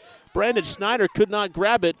just Brandon Snyder could not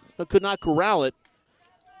grab it, could not corral it.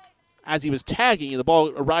 As he was tagging, the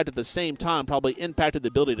ball arrived at the same time, probably impacted the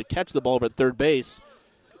ability to catch the ball over at third base.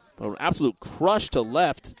 But an absolute crush to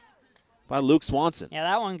left by Luke Swanson. Yeah,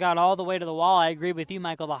 that one got all the way to the wall. I agree with you,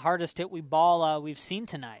 Michael. The hardest hit we've seen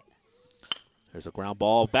tonight. There's a ground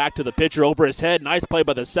ball back to the pitcher over his head. Nice play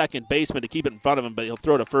by the second baseman to keep it in front of him, but he'll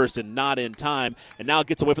throw to first and not in time. And now it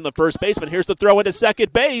gets away from the first baseman. Here's the throw into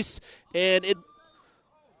second base, and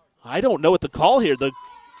I don't know what to call here.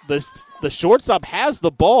 The shortstop has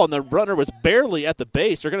the ball, and the runner was barely at the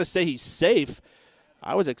base. They're going to say he's safe.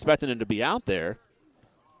 I was expecting him to be out there.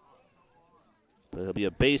 But it'll be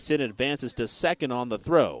a base hit and advances to second on the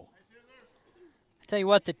throw. I tell you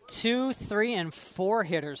what, the 2, 3, and 4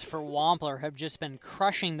 hitters for Wampler have just been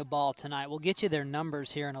crushing the ball tonight. We'll get you their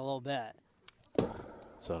numbers here in a little bit.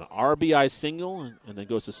 So an RBI single, and then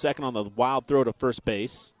goes to second on the wild throw to first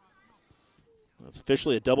base. That's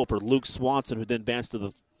officially a double for Luke Swanson, who then advanced to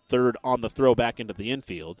the third on the throw back into the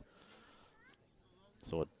infield.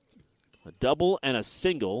 So a double and a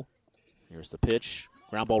single. Here's the pitch.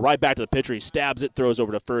 Ground ball right back to the pitcher. He stabs it, throws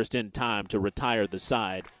over to first in time to retire the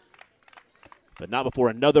side. But not before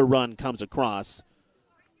another run comes across.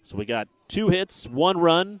 So we got 2 hits, 1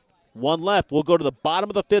 run, 1 left. We'll go to the bottom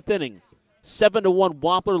of the 5th inning. 7-1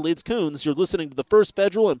 Wampler leads Coons. You're listening to the First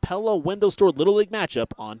Federal and Pella Window Store Little League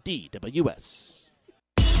matchup on DWS.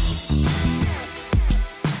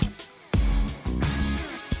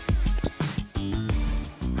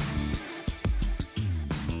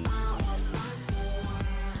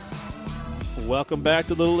 Welcome back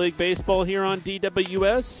to Little League Baseball here on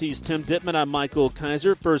DWS. He's Tim Dittman. I'm Michael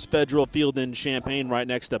Kaiser. First Federal Field in Champaign, right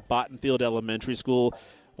next to Bottenfield Elementary School.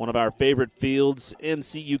 One of our favorite fields in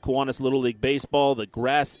CU Kiwanis Little League Baseball. The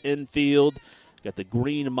grass infield. Got the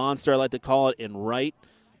green monster, I like to call it, in right.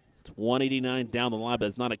 It's 189 down the line, but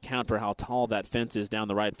does not account for how tall that fence is down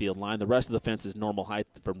the right field line. The rest of the fence is normal height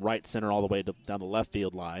from right center all the way down the left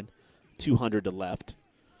field line. 200 to left.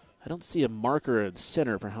 I don't see a marker in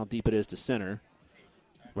center for how deep it is to center.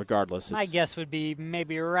 Regardless, My guess would be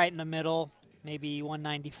maybe right in the middle, maybe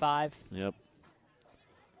 195. Yep.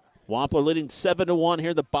 Wampler leading 7-1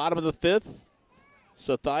 here at the bottom of the 5th.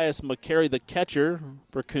 Sathias McCary, the catcher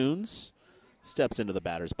for Coons, steps into the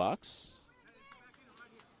batter's box.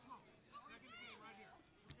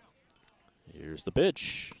 Here's the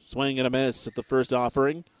pitch. Swing and a miss at the first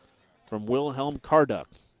offering from Wilhelm Karduk,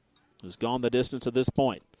 who's gone the distance at this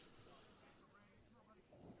point.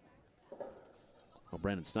 Oh,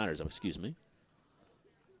 Brandon Snyder's up, excuse me.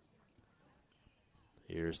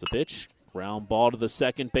 Here's the pitch. Ground ball to the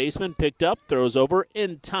second baseman. Picked up, throws over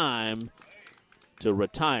in time to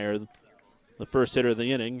retire the first hitter of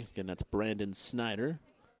the inning. Again, that's Brandon Snyder.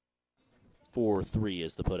 4-3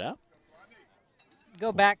 is the put out.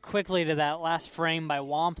 Go back quickly to that last frame by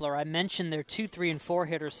Wampler. I mentioned their 2, 3, and 4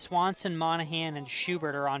 hitters. Swanson, Monahan, and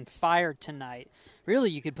Schubert are on fire tonight.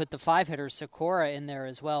 Really, you could put the 5 hitter Sikora in there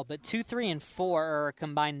as well. But 2, 3, and 4 are a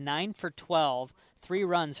combined 9 for 12, 3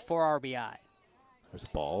 runs, 4 RBI. There's a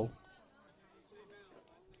ball.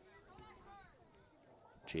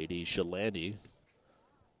 J.D. Shalandi,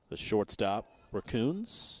 the shortstop for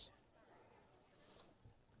Coons.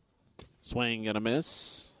 Swing and a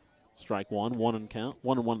miss. Strike one, 1 and count.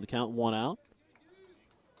 1-1 in the count, 1 out.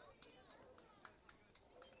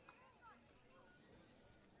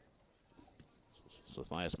 So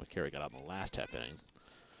Sathias McCary got out in the last half innings.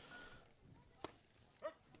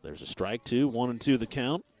 There's a strike, 2, 1-2 the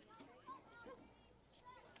count.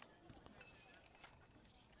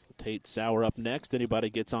 Tate Sauer up next. Anybody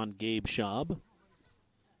gets on Gabe Schaub.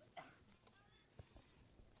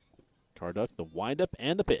 Carduck, the windup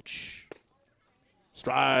and the pitch.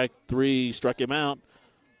 Strike 3, struck him out.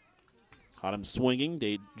 Caught him swinging.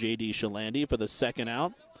 J.D. Shalandi for the second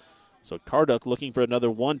out. So Carduck looking for another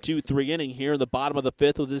 1-2-3 inning here in the bottom of the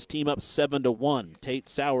fifth with his team up 7-1. Tate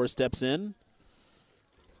Sauer steps in.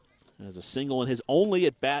 Has a single in his only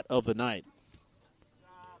at bat of the night.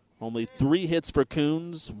 Only 3 hits for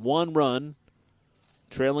Coons, 1 run,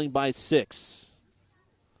 trailing by 6.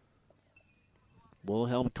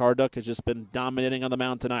 Wilhelm Carduck has just been dominating on the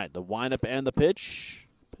mound tonight. The windup and the pitch.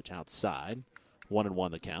 Pitch outside.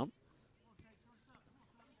 1-1 the count.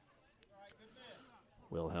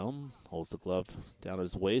 Wilhelm holds the glove down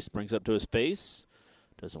his waist, brings it up to his face.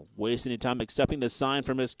 Doesn't waste any time accepting the sign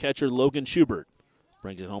from his catcher, Logan Schubert.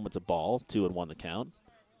 Brings it home. It's a ball. 2-1 the count.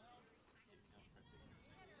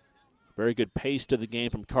 Very good pace to the game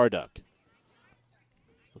from Carduck.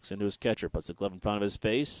 Looks into his catcher, puts the glove in front of his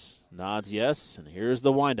face, nods yes, and here's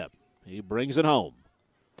the windup. He brings it home.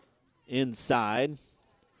 Inside.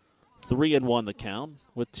 3-1 the count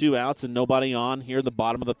with 2 outs and nobody on here in the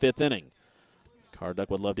bottom of the 5th inning. Carduck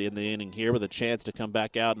would love to end the inning here with a chance to come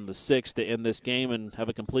back out in the 6th to end this game and have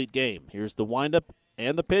a complete game. Here's the windup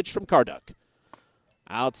and the pitch from Carduck.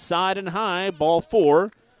 Outside and high, ball 4.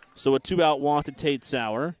 So a 2-out walk to Tate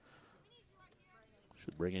Sauer.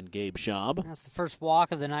 Should bring in Gabe Schaub. That's the first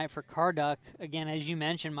walk of the night for Carduck. Again, as you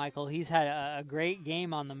mentioned, Michael, he's had a great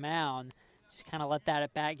game on the mound. Just kind of let that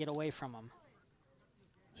at bat get away from him.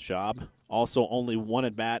 Schaub also only 1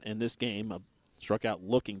 at bat in this game. Struck out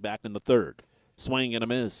looking back in the 3rd. Swing and a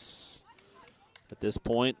miss. At this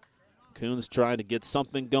point, Coons trying to get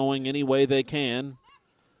something going any way they can.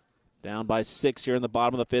 Down by 6 here in the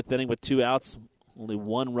bottom of the 5th inning with 2 outs. Only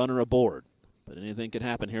 1 runner aboard. But anything can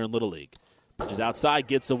happen here in Little League. Pitches outside,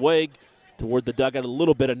 gets away toward the dugout a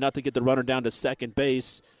little bit enough to get the runner down to second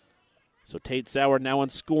base. So Tate Sauer now in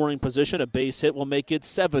scoring position. A base hit will make it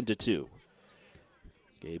 7-2.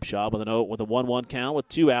 Gabe Schaub with a 1-1 count with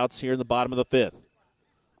 2 outs here in the bottom of the 5th.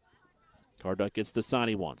 Carduck gets the sign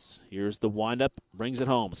he wants. Here's the windup, brings it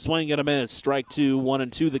home. Swing and a miss, strike 2,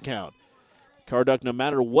 1-2 the count. Carduck, no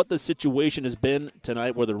matter what the situation has been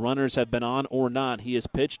tonight, whether runners have been on or not, he has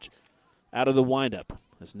pitched out of the windup.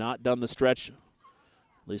 Has not done the stretch, at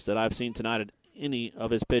least that I've seen tonight, at any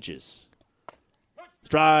of his pitches.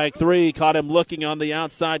 Strike 3, caught him looking on the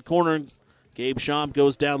outside corner. Gabe Schaub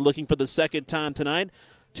goes down looking for the second time tonight.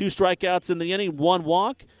 2 strikeouts in the inning, 1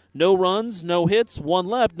 walk. No runs, no hits, 1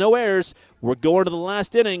 left, no errors. We're going to the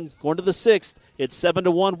last inning, going to the 6th. It's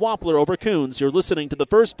 7-1 Wampler over Coons. You're listening to the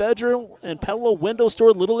First Federal and Pella Window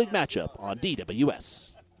Store Little League matchup on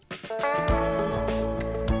DWS.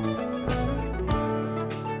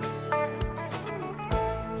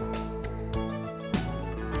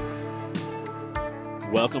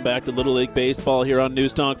 Welcome back to Little League Baseball here on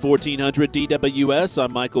News Talk 1400 DWS.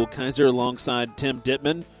 I'm Michael Kaiser alongside Tim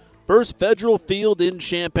Dittman. First Federal Field in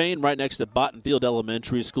Champaign, right next to Bottenfield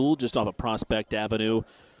Elementary School, just off of Prospect Avenue,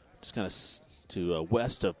 just kind of to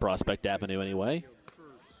west of Prospect Avenue anyway.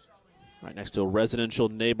 Right next to a residential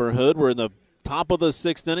neighborhood. We're in the top of the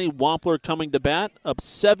 6th inning. Wampler coming to bat, up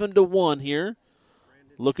 7-1 here.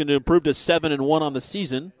 Looking to improve to 7-1 on the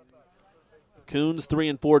season. Coons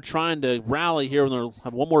 3-4 trying to rally here. They'll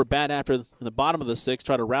have one more bat after in the bottom of the 6th,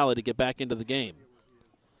 try to rally to get back into the game.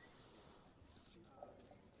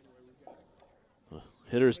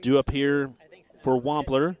 Hitters due up here for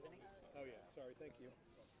Wampler.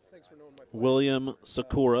 William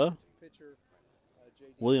Sakura,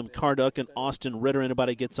 William Carduck, and Austin Ritter.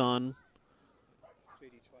 Anybody gets on?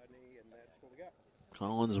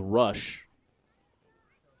 Collins Rush.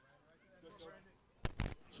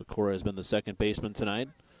 Sakura has been the second baseman tonight.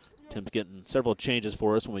 Tim's getting several changes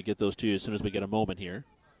for us when we get those to you as soon as we get a moment here.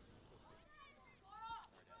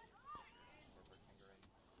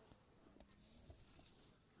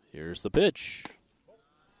 Here's the pitch.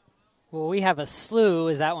 Well, we have a slew,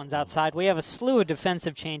 as that one's outside, we have a slew of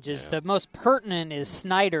defensive changes. The most pertinent is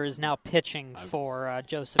Snyder is now pitching for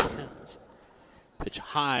Joseph Coons. Pitch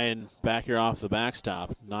high and back here off the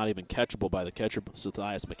backstop. Not even catchable by the catcher,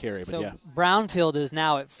 Matthias McCary. So but yeah. Brownfield is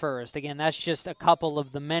now at first. Again, that's just a couple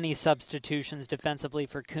of the many substitutions defensively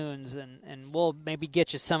for Coons, and we'll maybe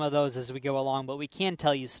get you some of those as we go along, but we can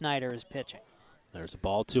tell you Snyder is pitching. There's a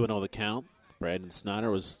ball, 2-0 the count. Brandon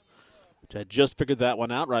Snyder had just figured that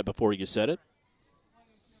one out right before you said it.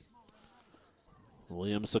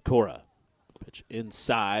 William Sakura. Pitch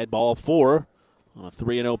inside, ball 4 on a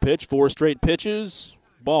 3-0 pitch. 4 straight pitches.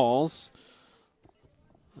 balls.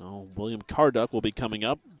 Oh, William Carduck will be coming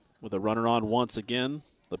up with a runner on once again.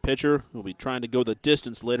 The pitcher will be trying to go the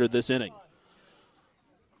distance later this inning.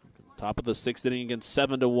 Top of the 6th inning against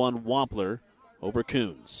 7-1 Wampler over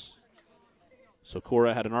Coons.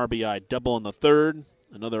 Socorro had an RBI double in the 3rd,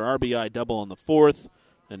 another RBI double in the 4th,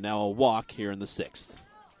 and now a walk here in the 6th.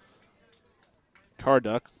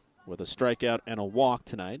 Carduck with a strikeout and a walk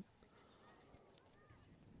tonight.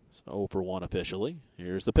 So 0-for-1 officially.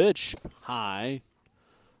 Here's the pitch. High.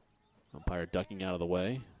 Umpire ducking out of the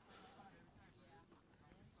way.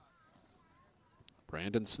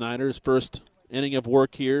 Brandon Snyder's first inning of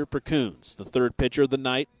work here for Coons. The 3rd pitcher of the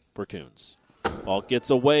night for Coons. Ball gets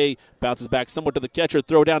away, bounces back somewhat to the catcher.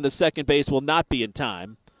 Throw down to second base will not be in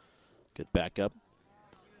time. Good backup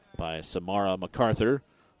by Samara MacArthur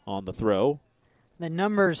on the throw. The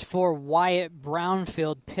numbers for Wyatt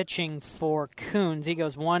Brownfield pitching for Coons. He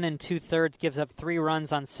goes 1 2/3, gives up 3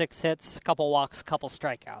 runs on 6 hits, couple walks, couple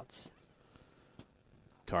strikeouts.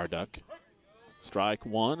 Carduck, strike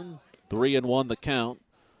 1, 3-1 the count.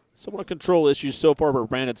 Somewhat control issues so far for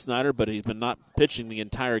Brandon Snyder, but he's been not pitching the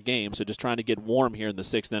entire game, so just trying to get warm here in the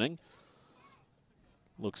 6th inning.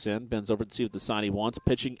 Looks in, bends over to see what the sign he wants.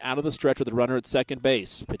 Pitching out of the stretch with the runner at second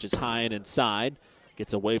base. Pitches high and inside.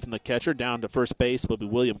 Gets away from the catcher. Down to first base will be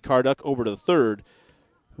William Carduck. Over to the 3rd,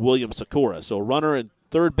 William Socorro. So runner at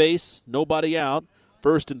 3rd base, nobody out.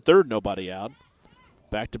 1st and 3rd, nobody out.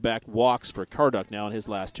 Back-to-back walks for Carduck now in his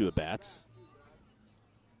last 2 at-bats.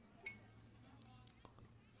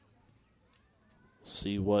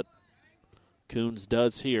 See what Coons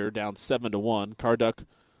does here, down 7-1. Carduck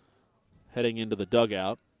heading into the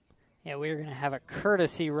dugout. Yeah, we're going to have a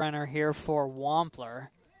courtesy runner here for Wampler.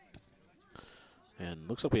 And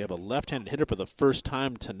looks like we have a left-handed hitter for the first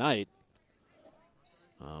time tonight.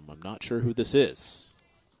 I'm not sure who this is.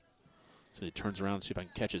 So he turns around and see if I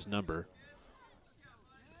can catch his number.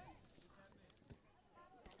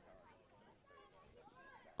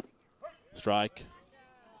 Strike.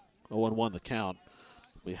 0-1 the count.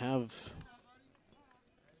 We have...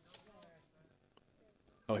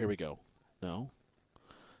 Oh, here we go. No.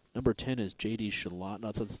 Number 10 is J.D. Shalot.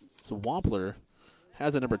 No, so Wampler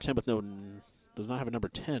has a number 10, but does not have a number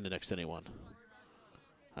 10 next to anyone.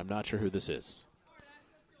 I'm not sure who this is.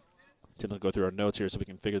 Tim will go through our notes here so we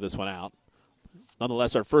can figure this one out.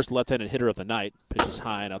 Nonetheless, our first left-handed hitter of the night. Pitches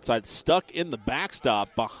high and outside. Stuck in the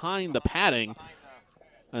backstop behind the padding.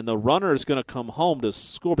 And the runner is going to come home to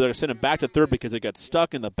score, but they're going to send him back to 3rd because it got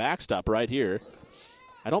stuck in the backstop right here.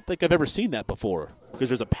 I don't think I've ever seen that before because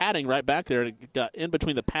there's a padding right back there. And it got in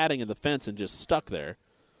between the padding and the fence and just stuck there.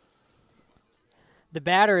 The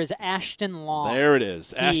batter is Ashton Long. There it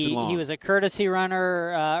is, Ashton Long. He was a courtesy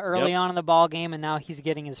runner early on in the ball game, and now he's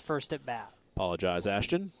getting his first at bat. Apologize,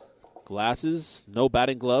 Ashton. Glasses, no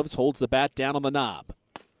batting gloves, holds the bat down on the knob.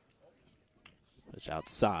 Pitch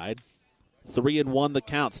outside. 3-1 the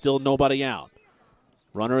count, still nobody out.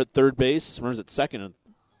 Runner at 3rd base, runners at 2nd.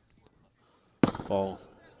 Ball,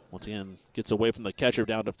 once again, gets away from the catcher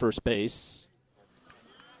down to first base.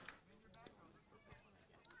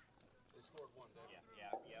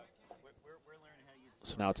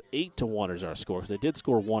 So now it's 8-1 is our score, because they did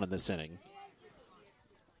score 1 in this inning.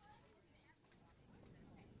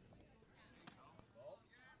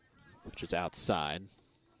 Which is outside.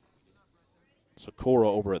 Socorro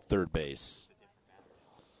over at 3rd base.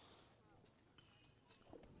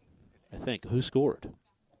 I think. Who scored?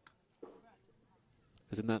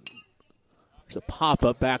 Isn't that... There's a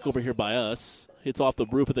pop-up back over here by us. Hits off the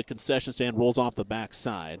roof of the concession stand, rolls off the back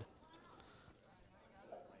side.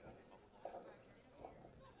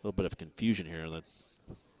 A little bit of confusion here.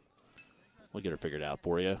 We'll get her figured out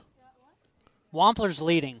for you. Wampler's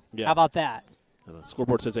leading. Yeah. How about that? And the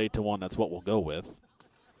scoreboard says 8-1. That's what we'll go with.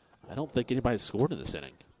 I don't think anybody scored in this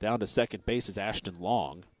inning. Down to second base is Ashton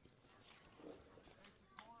Long.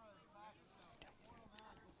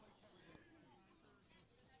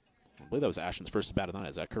 I believe that was Ashton's first bat of the night.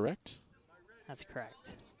 Is that correct? That's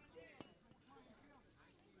correct.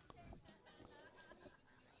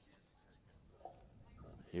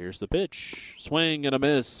 Here's the pitch. Swing and a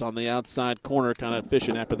miss on the outside corner. Kind of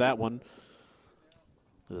fishing after that one.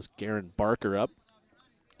 This Garen Barker up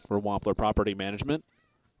for Wampler Property Management.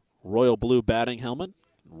 Royal blue batting helmet,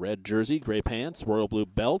 red jersey, gray pants, royal blue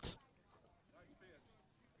belt.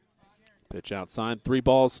 Pitch outside. 3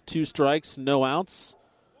 balls, 2 strikes, no outs.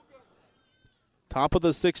 Top of the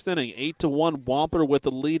 6th inning, 8-1 Wampler with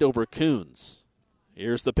the lead over Coons.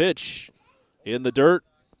 Here's the pitch. In the dirt,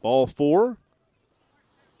 ball 4.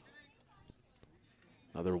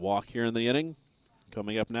 Another walk here in the inning.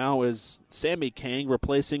 Coming up now is Sammy Kang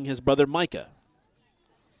replacing his brother Micah.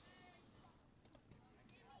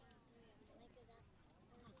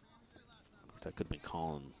 That could have been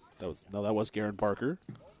Colin. That was Garen Barker.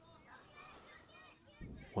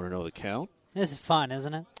 Want to know the count? This is fun,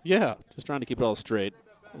 isn't it? Yeah, just trying to keep it all straight.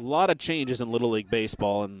 A lot of changes in Little League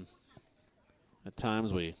Baseball, and at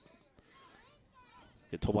times we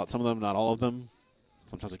get told about some of them, not all of them.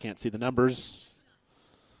 Sometimes I can't see the numbers.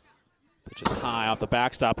 Pitch is high off the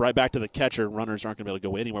backstop, right back to the catcher. Runners aren't going to be able to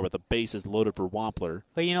go anywhere, but the base is loaded for Wampler.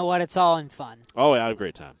 But you know what? It's all in fun. Oh, yeah, I had a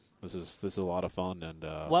great time. This is a lot of fun.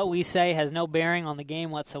 And what we say has no bearing on the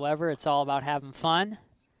game whatsoever. It's all about having fun.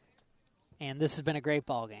 And this has been a great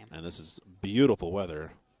ball game. And this is beautiful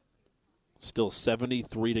weather. Still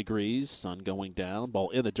 73 degrees, sun going down. Ball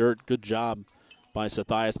in the dirt. Good job by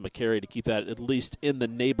Sathias McCary to keep that at least in the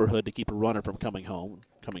neighborhood to keep a runner from coming home.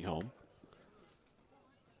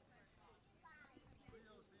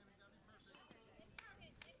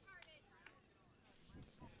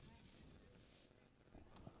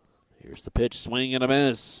 Here's the pitch, swing and a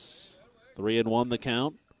miss. 3-1 the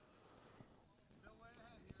count.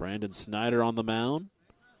 Brandon Snyder on the mound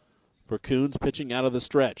for Coons, pitching out of the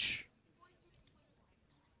stretch.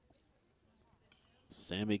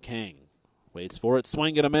 Sammy King waits for it,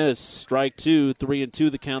 swing and a miss. Strike two,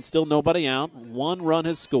 3-2 the count. Still nobody out. 1 run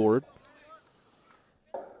has scored.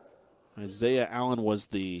 Isaiah Allen was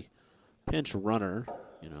the pinch runner,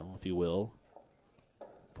 if you will,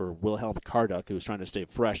 for Wilhelm Karduk, who was trying to stay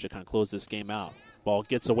fresh to kind of close this game out. Ball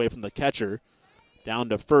gets away from the catcher. Down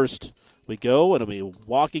to first we go, and it'll be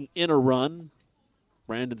walking in a run.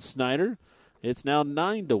 Brandon Snyder. It's now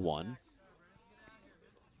 9-1.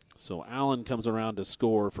 So Allen comes around to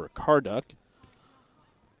score for Karduk.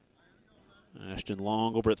 Ashton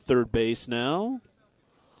Long over at third base now.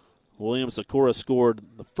 William Sakura scored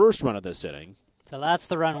the first run of this inning. So that's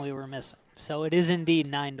the run we were missing. So it is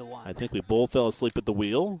indeed 9-1. I think we both fell asleep at the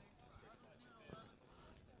wheel.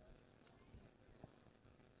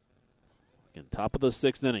 In top of the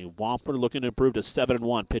 6th inning, Wampler looking to improve to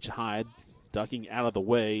 7-1. Pitch high, ducking out of the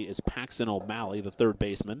way is Paxton O'Malley, the third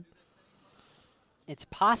baseman. It's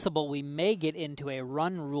possible we may get into a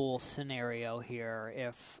run rule scenario here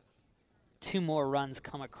if 2 more runs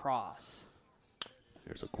come across.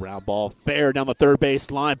 There's a ground ball fair down the third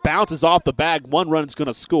base line. Bounces off the bag. 1 run's going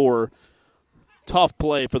to score. Tough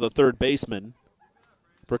play for the third baseman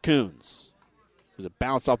for Coons. There's a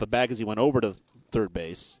bounce off the bag as he went over to third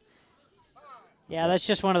base. Yeah, that's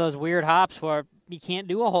just one of those weird hops where you can't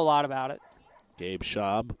do a whole lot about it. Gabe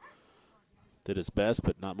Schaub did his best,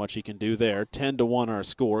 but not much he can do there. 10-1 our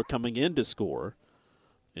score. Coming in to score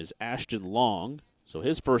is Ashton Long. So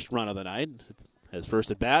his first run of the night, his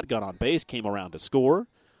first at bat, got on base, came around to score.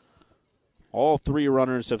 All 3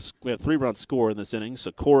 runners we have 3 runs scored in this inning.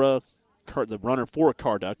 Sakura, the runner for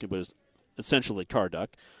Karduk, it was essentially Karduk,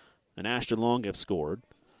 and Ashton Long have scored.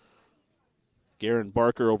 Garen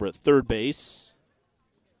Barker over at third base.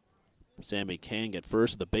 Sammy King at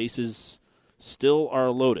first. The bases still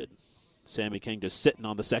are loaded. Sammy King just sitting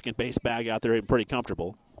on the second base bag out there, pretty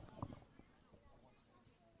comfortable.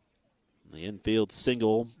 The infield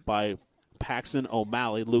single by Paxton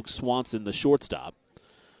O'Malley. Luke Swanson, the shortstop. Are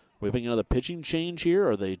we having another pitching change here?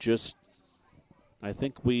 Or are they just... I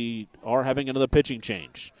think we are having another pitching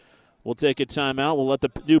change. We'll take a timeout. We'll let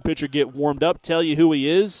the new pitcher get warmed up, tell you who he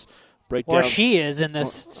is. Break or down. She is in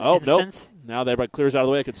this Oh, instance. Nope. Now that everybody clears out of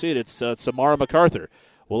the way, I can see it. It's Samara MacArthur.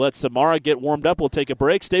 We'll let Samara get warmed up. We'll take a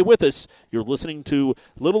break. Stay with us. You're listening to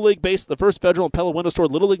Little League Base, the First Federal and Pella Window Store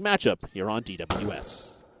Little League matchup here on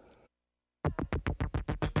DWS.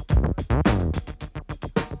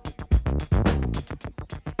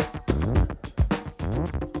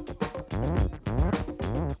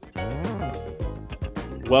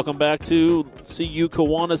 Welcome back to CU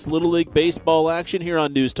Kiwanis Little League Baseball action here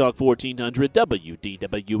on News Talk 1400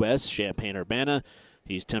 WDWS, Champaign-Urbana.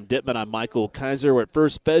 He's Tim Dittman. I'm Michael Kaiser. We're at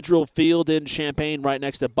First Federal Field in Champaign, right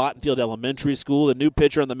next to Bottenfield Elementary School. The new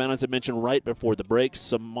pitcher on the mound, as I mentioned right before the break,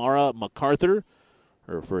 Samara MacArthur.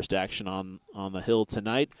 Her first action on the hill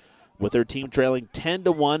tonight, with her team trailing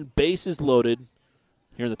 10-1, bases loaded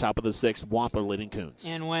here in the top of the 6th. Wampler leading Coons.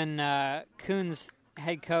 And when Coons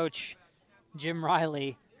head coach Jim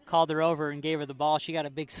Riley called her over and gave her the ball, she got a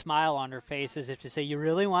big smile on her face as if to say, you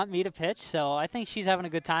really want me to pitch? So I think she's having a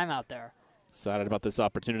good time out there. Excited about this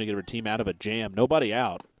opportunity to get her team out of a jam. Nobody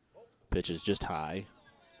out. Pitch is just high.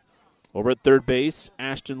 Over at third base,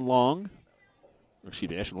 Ashton Long.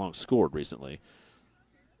 Ashton Long scored recently.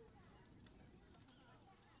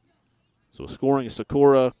 So scoring is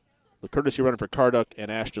Sakura, the courtesy runner for Karduk,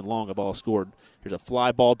 and Ashton Long have all scored. Here's a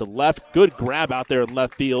fly ball to left. Good grab out there in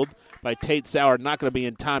left field by Tate Sauer. Not going to be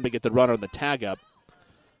in time to get the runner on the tag up.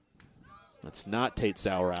 That's not Tate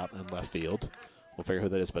Sauer out in left field. We'll figure out who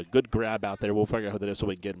that is, but good grab out there. We'll figure out who that is so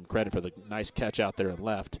we can get him credit for the nice catch out there and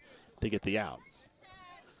left to get the out.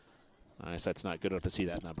 Nice, that's not good enough to see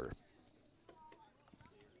that number.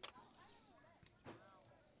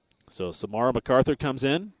 So Samara MacArthur comes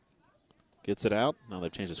in, gets it out. Now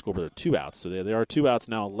they've changed the score, but there are 2 outs. So there are 2 outs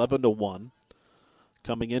now, 11-1.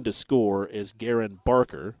 Coming in to score is Garen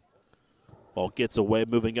Barker. Ball gets away.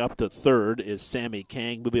 Moving up to third is Sammy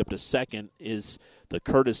Kang. Moving up to second is the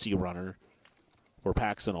courtesy runner for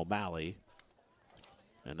Paxton O'Malley.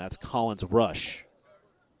 And that's Collins Rush.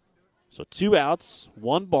 So 2 outs,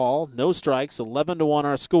 1 ball, no strikes, 11-1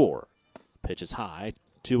 our score. Pitch is high,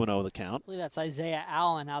 2-0 the count. I believe that's Isaiah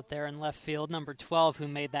Allen out there in left field, number 12, who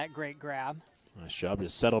made that great grab. Nice job,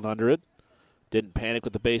 just settled under it. Didn't panic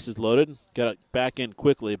with the bases loaded. Got it back in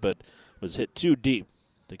quickly, but was hit too deep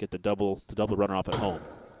to get the double runner off at home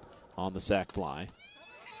on the sac fly.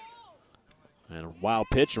 And a wild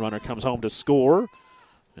pitch, runner comes home to score,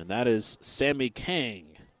 and that is Sammy Kang.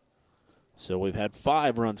 So we've had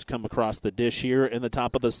 5 runs come across the dish here in the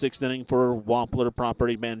top of the 6th inning for Wampler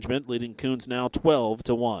Property Management, leading Coons now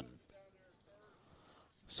 12-1.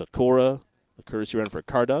 Sakura, the courtesy run for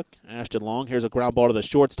Carduck. Ashton Long, here's a ground ball to the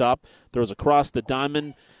shortstop. Throws across the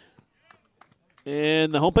diamond.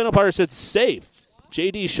 And the home plate umpire said safe.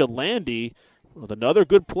 J.D. Shalandi with another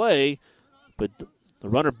good play, but the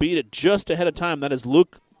runner beat it just ahead of time. That is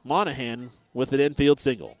Luke Monahan with an infield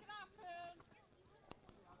single.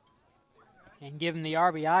 And give him the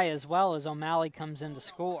RBI as well as O'Malley comes in to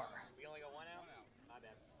score.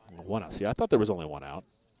 1 out. See, I thought there was only 1 out.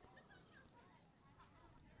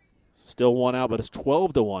 Still 1 out, but it's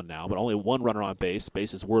 12-1 now, but only 1 runner on base.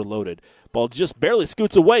 Bases were loaded. Ball just barely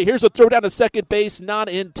scoots away. Here's a throw down to second base, not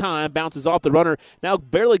in time. Bounces off the runner. Now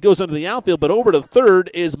barely goes into the outfield, but over to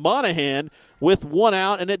third is Monahan with 1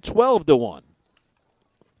 out, and at 12-1.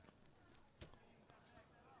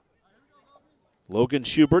 Logan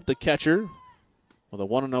Schubert, the catcher, with a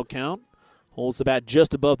 1-0 count. Holds the bat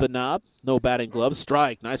just above the knob. No batting gloves.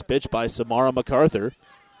 Strike. Nice pitch by Samara MacArthur.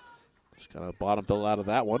 Just got a bottom fill out of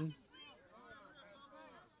that one.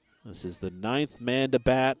 This is the 9th man to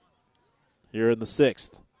bat here in the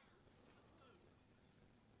 6th.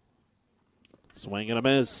 Swing and a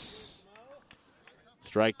miss.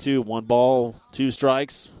 Strike 2. 1 ball, 2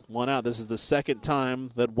 strikes, 1 out. This is the 2nd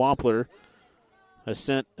time that Wampler has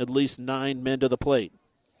sent at least 9 men to the plate.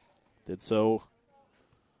 Did so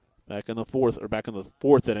back in the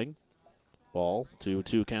 4th inning. Ball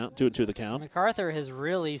 2-2 count, 2-2 the count. MacArthur has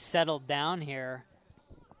really settled down here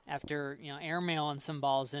after airmailing some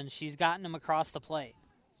balls in. She's gotten him across the plate.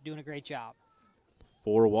 She's doing a great job.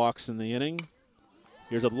 4 walks in the inning.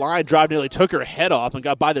 Here's a line drive, nearly took her head off and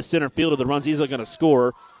got by the center fielder. The run's easily going to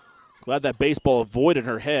score. Glad that baseball avoided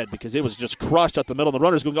her head because it was just crushed up the middle. The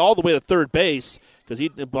runner's going all the way to third base because he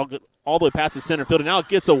all the way past the center field, and now it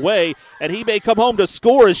gets away, and he may come home to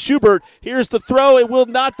score as Schubert. Here's the throw. It will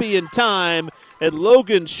not be in time, and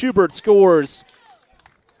Logan Schubert scores.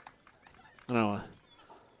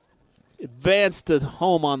 Advanced to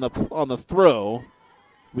home on the throw.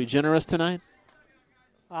 We generous tonight?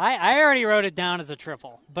 I already wrote it down as a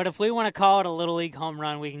triple, but if we want to call it a Little League home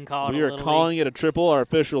run, we can call it a Little League. We are calling it a triple. Our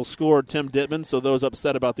official score, Tim Dittman. So those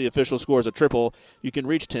upset about the official score as a triple, you can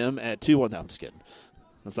reach Tim at 2-1. No, I'm just kidding.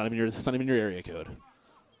 That's not even your area code.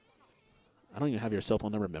 I don't even have your cell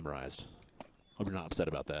phone number memorized. Hope you're not upset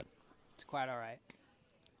about that. It's quite all right.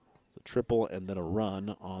 It's a triple and then a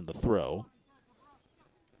run on the throw.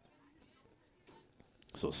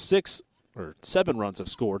 So 7 runs have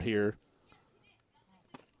scored here.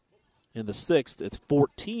 In the 6th, it's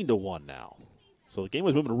 14-1 now. So the game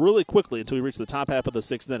was moving really quickly until we reached the top half of the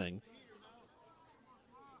 6th inning.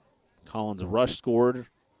 Collins Rush scored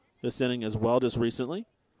this inning as well just recently.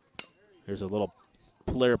 Here's a little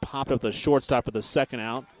flare popped up the shortstop for the 2nd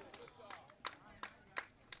out.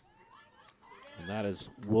 And that is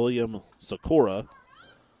William Sakura.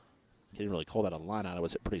 Can't really call that a line out. It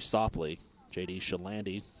was hit pretty softly. J.D.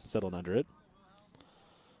 Shalandi settled under it.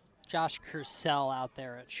 Josh Cursell out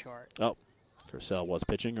there at short. Oh, Cursell was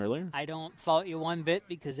pitching earlier. I don't fault you one bit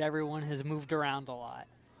because everyone has moved around a lot.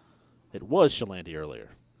 It was Shalandi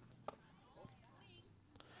earlier.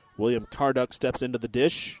 William Carduck steps into the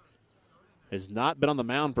dish. Has not been on the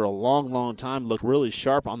mound for a long, long time. Looked really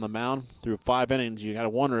sharp on the mound through 5 innings. You got to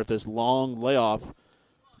wonder if this long layoff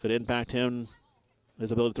could impact him,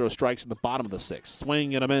 his ability to throw strikes in the bottom of the 6th.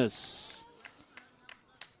 Swing and a miss.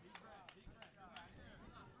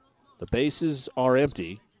 The bases are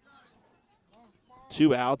empty.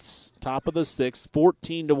 2 outs, top of the 6th,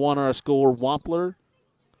 14-1 our score. Wampler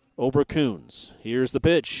over Coons. Here's the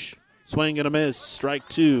pitch. Swing and a miss, strike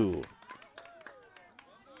 2.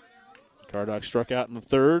 Cardock struck out in the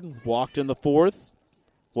third, walked in the fourth,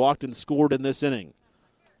 walked and scored in this inning.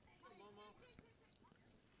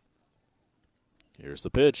 Here's the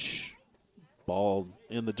pitch. Ball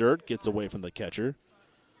in the dirt, gets away from the catcher.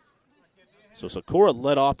 So Sikora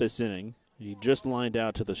led off this inning. He just lined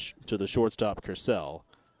out to the shortstop, Kersell.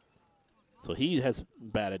 So he has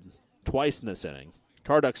batted twice in this inning.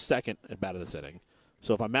 Cardock's second at bat of this inning.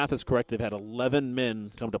 So if my math is correct, they've had 11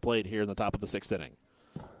 men come to plate here in the top of the sixth inning.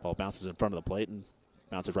 Ball bounces in front of the plate and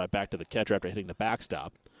bounces right back to the catcher after hitting the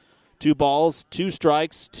backstop. 2 balls, 2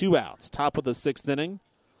 strikes, 2 outs. Top of the sixth inning.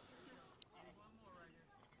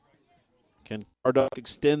 Can Cardock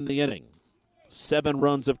extend the inning? 7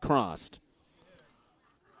 runs have crossed.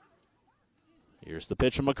 Here's the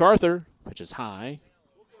pitch from MacArthur. Pitch is high.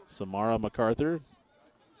 Samara MacArthur.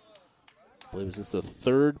 I believe this the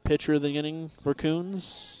third pitcher of the inning for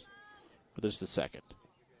Coons. Or this is the second.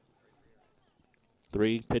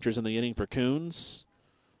 3 pitchers in the inning for Coons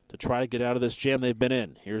to try to get out of this jam they've been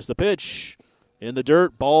in. Here's the pitch. In the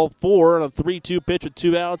dirt, ball 4 on a 3-2 pitch with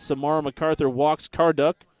 2 outs. Samara MacArthur walks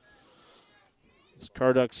Cardock. It's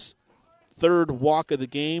Cardock's third walk of the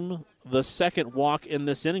game, the second walk in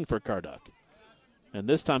this inning for Cardock. And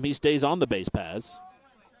this time he stays on the base paths.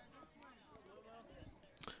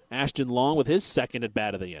 Ashton Long with his second at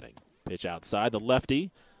bat of the inning. Pitch outside, the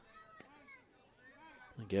lefty.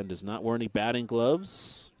 Again, does not wear any batting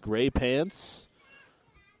gloves. Gray pants.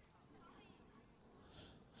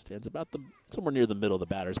 Stands about somewhere near the middle of the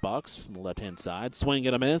batter's box from the left-hand side. Swing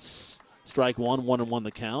and a miss. Strike 1, 1-1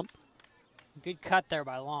 the count. Good cut there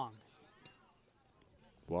by Long.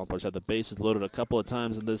 Wampler's had the bases loaded a couple of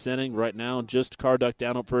times in this inning. Right now, just Cardock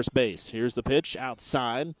down at first base. Here's the pitch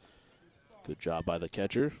outside. Good job by the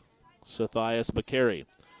catcher, Sathias McCary.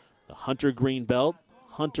 The hunter green belt,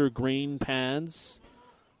 hunter green pads,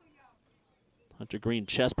 hunter green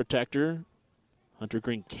chest protector, hunter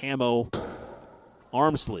green camo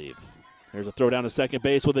arm sleeve. There's a throw down to second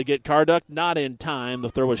base. Will they get Cardock? Not in time. The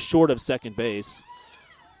throw was short of second base.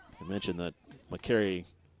 I mentioned that McCary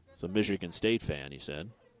is a Michigan State fan, he said.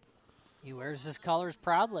 He wears his colors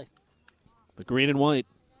proudly. The green and white,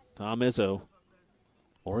 Tom Izzo.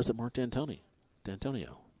 Or is it Mark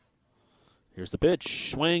D'Antonio? Here's the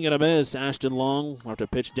pitch. Swing and a miss. Ashton Long after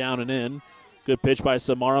pitch down and in. Good pitch by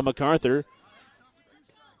Samara MacArthur.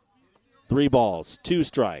 3 balls, 2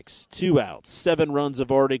 strikes, 2 outs. 7 runs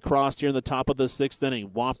have already crossed here in the top of the sixth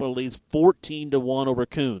inning. Wampler leads 14-1 over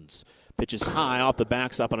Coons. Pitch is high off the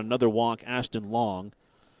backstop on another walk. Ashton Long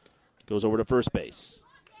goes over to first base.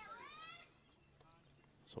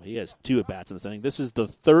 So he has 2 at-bats in this inning. This is the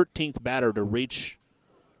 13th batter to reach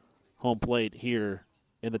home plate here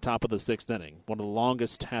in the top of the sixth inning. One of the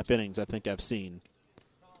longest half innings I think I've seen.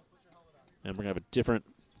 And we're going to have a different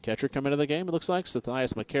catcher come into the game, it looks like.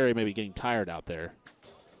 Sathias McCary may be getting tired out there.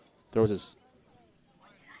 Throws his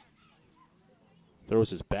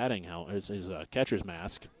batting helmet, his catcher's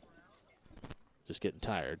mask. Just getting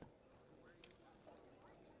tired.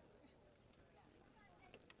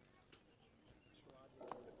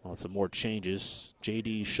 Well, some more changes.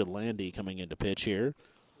 J.D. Shalandi coming into pitch here.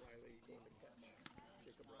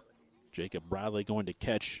 Jacob Bradley going to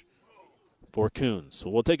catch for Coons. So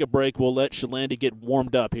we'll take a break. We'll let Shalandi get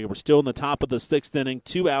warmed up here. We're still in the top of the sixth inning.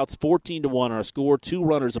 2 outs, 14-1 our score. 2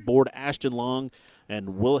 runners aboard, Ashton Long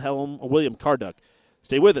and William Cardock.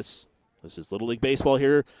 Stay with us. This is Little League Baseball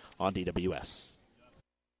here on DWS.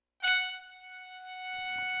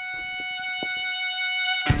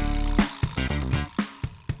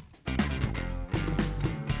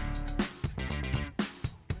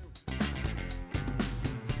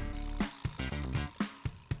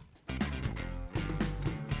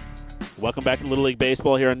 Welcome back to Little League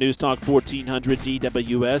Baseball here on News Talk 1400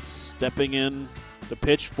 DWS. Stepping in the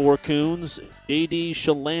pitch for Coons, J.D.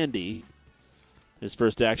 Shalandi. His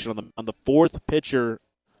first action on the 4th pitcher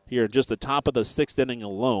here, just the top of the 6th inning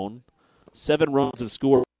alone. 7 runs have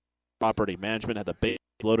scored. Property management had the base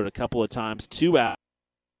loaded a couple of times. 2 out.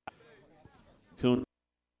 Coons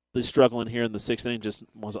is struggling here in the 6th inning, just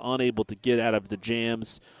was unable to get out of the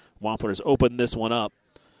jams. Wampler's opened this one up.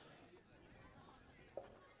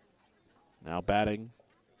 Now batting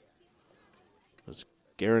is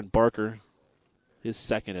Garen Barker, his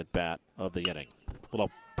second at bat of the inning. Little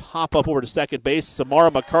pop up over to second base. Samara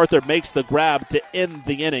MacArthur makes the grab to end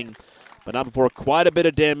the inning, but not before quite a bit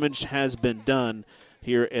of damage has been done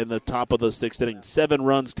here in the top of the 6th inning. 7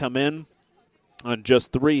 runs come in on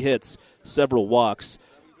just 3 hits, several walks.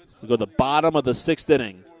 We go to the bottom of the 6th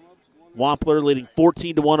inning. Wampler leading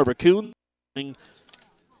 14-1 over Coons.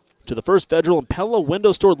 To the First Federal and Pella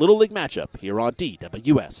Window Store Little League matchup here on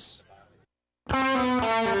DWS.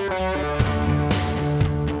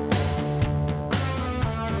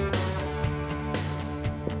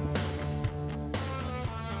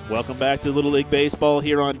 Welcome back to Little League Baseball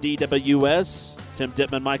here on DWS. Tim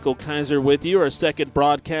Dittman, Michael Kaiser with you. Our second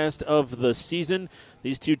broadcast of the season.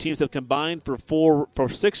 These two teams have combined for 6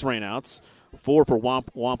 rainouts, 4 for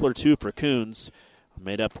Wampler, 2 for Coons.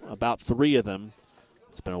 Made up about 3 of them.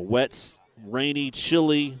 It's been a wet, rainy,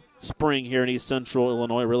 chilly spring here in East Central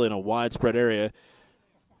Illinois, really in a widespread area.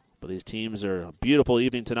 But these teams are a beautiful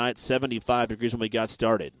evening tonight, 75 degrees when we got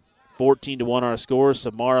started. 14-1 our score.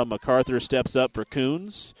 Samara MacArthur steps up for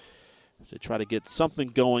Coons. So they try to get something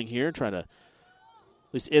going here, try to at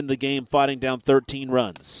least end the game fighting down 13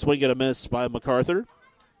 runs. Swing and a miss by MacArthur.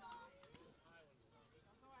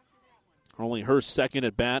 Only her second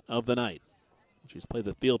at bat of the night. She's played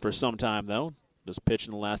the field for some time, though. Just pitched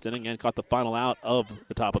in the last inning and caught the final out of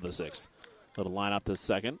the top of the 6th. Little line up to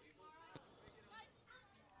second.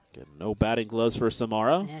 Getting no batting gloves for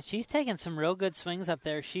Samara. Yeah, she's taking some real good swings up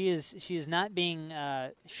there. She is not being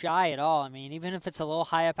shy at all. I mean, even if it's a little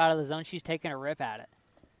high up out of the zone, she's taking a rip at it.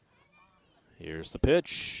 Here's the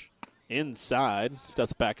pitch. Inside.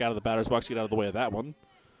 Steps back out of the batter's box to get out of the way of that one.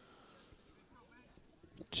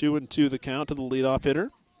 2-2 the count to the leadoff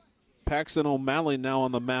hitter. Paxton O'Malley now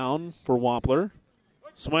on the mound for Wampler.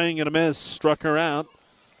 Swing and a miss. Struck her out.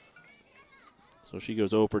 So she goes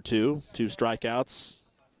 0 for 2. 2 strikeouts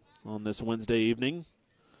on this Wednesday evening.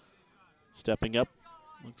 Stepping up,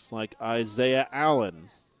 looks like Isaiah Allen.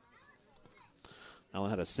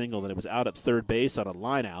 Allen had a single, then it was out at third base on a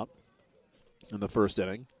line out in the first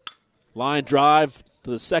inning. Line drive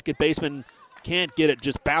to the second baseman. Can't get it,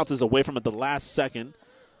 just bounces away from it the last second.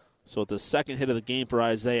 So the second hit of the game for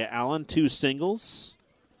Isaiah Allen. 2 singles.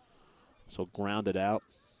 So grounded out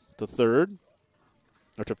to third.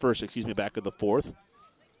 Or to first, back in the 4th.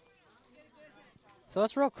 So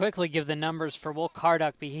let's real quickly give the numbers for Will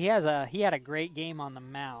Carduck. He had a great game on the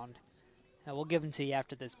mound. And we'll give them to you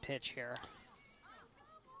after this pitch here.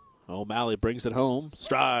 O'Malley brings it home.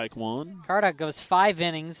 Strike 1. Carduck goes 5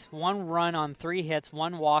 innings, 1 run on 3 hits,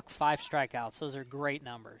 1 walk, 5 strikeouts. Those are great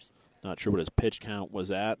numbers. Not sure what his pitch count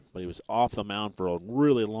was at, but he was off the mound for a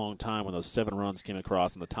really long time when those 7 runs came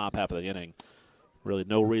across in the top half of the inning. Really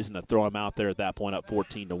no reason to throw him out there at that point, up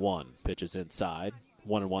 14-1. Pitches inside.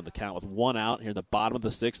 1-1 the count with 1 out here in the bottom of the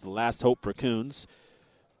 6th. The last hope for Coons.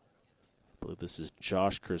 I believe this is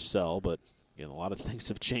Josh Kersell, but again, a lot of things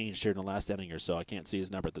have changed here in the last inning or so. I can't see his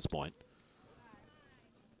number at this point.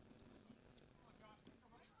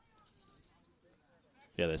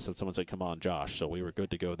 Yeah, they said someone said, "Come on, Josh." So we were good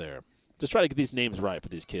to go there. Just try to get these names right for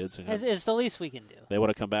these kids. It's the least we can do. They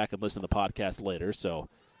want to come back and listen to the podcast later. So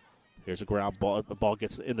here's a ground ball. The ball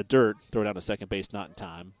gets in the dirt. Throw it down to second base, not in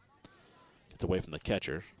time. Gets away from the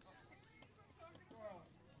catcher.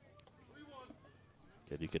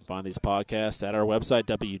 Good. You can find these podcasts at our website,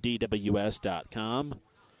 WDWS.com.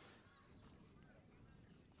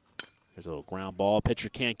 There's a little ground ball. Pitcher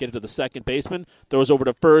can't get it to the second baseman. Throws over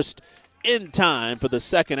to first. In time for the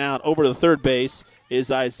second out. Over to the third base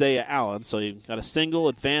is Isaiah Allen. So you got a single,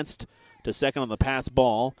 advanced to second on the pass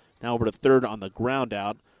ball. Now over to third on the ground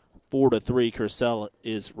out. 4-3, Kersell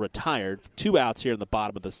is retired. 2 outs here in the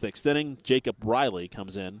bottom of the 6th inning. Jacob Riley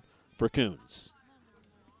comes in for Coons.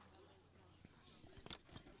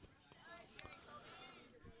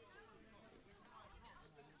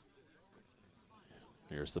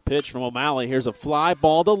 Here's the pitch from O'Malley. Here's a fly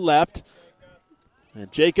ball to left. And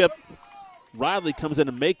Jacob Riley comes in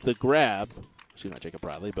to make the grab. Excuse me, not Jacob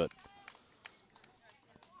Riley, but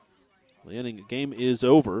the inning game is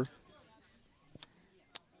over.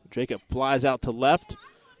 Jacob flies out to left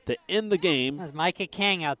to end the game. That was Micah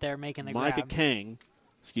Kang out there making the grab. Micah Kang.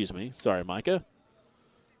 Excuse me. Sorry, Micah.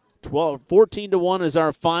 14-1 is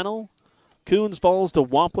our final. Coons falls to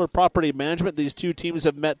Wampler Property Management. These two teams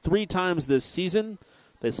have met 3 times this season.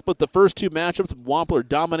 They split the first 2 matchups. Wampler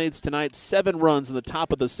dominates tonight. 7 runs in the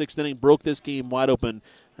top of the 6th inning. Broke this game wide open.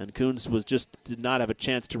 And Coons did not have a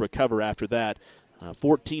chance to recover after that.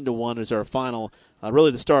 14-1 is our final.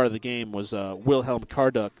 Really the star of the game was Wilhelm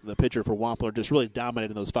Carduck, the pitcher for Wampler, just really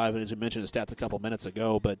dominating those 5 innings. We mentioned his stats a couple minutes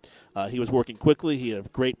ago, but he was working quickly. He had a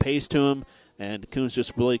great pace to him, and Coons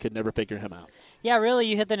just really could never figure him out. Yeah, really,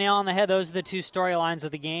 you hit the nail on the head. Those are the 2 storylines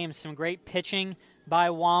of the game. Some great pitching by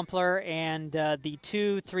Wampler, and the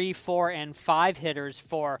 2, 3, 4, and 5 hitters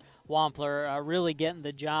for Wampler really getting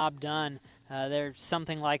the job done. There's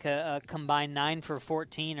something like a combined 9 for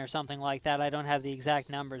 14 or something like that. I don't have the exact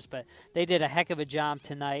numbers, but they did a heck of a job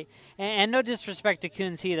tonight. And no disrespect to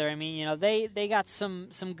Coons either. I mean, they got some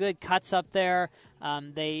good cuts up there.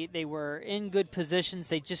 They were in good positions.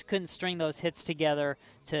 They just couldn't string those hits together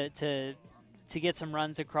to to get some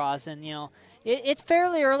runs across. And, it's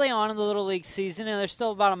fairly early on in the Little League season, and there's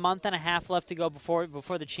still about a month and a half left to go before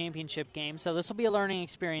the championship game. So this will be a learning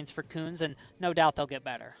experience for Coons, and no doubt they'll get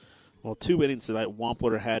better. Well, 2 innings tonight,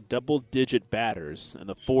 Wampler had double-digit batters. In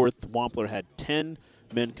the fourth, Wampler had 10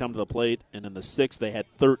 men come to the plate, and in the sixth, they had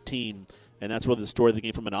 13. And that's really the story of the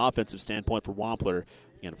game from an offensive standpoint for Wampler.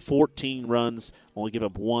 Again, 14 runs, only give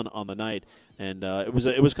up 1 on the night. And it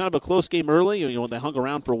was kind of a close game early. They hung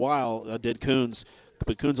around for a while, did Coons.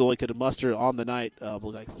 But Coons only could muster on the night,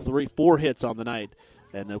 like 4 hits on the night.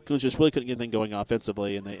 And the Coons just really couldn't get anything going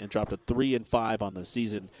offensively, and dropped a 3-5 on the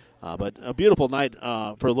season. But a beautiful night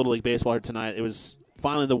for Little League Baseball here tonight. It was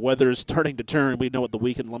finally the weather's starting to turn. We know what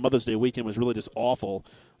the Mother's Day weekend was really just awful.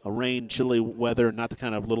 Rain, chilly weather, not the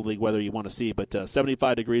kind of Little League weather you want to see. But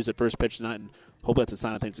 75 degrees at first pitch tonight, and hope that's a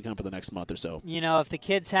sign of things to come for the next month or so. If the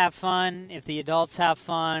kids have fun, if the adults have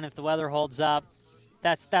fun, if the weather holds up,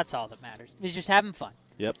 that's all that matters. It's just having fun.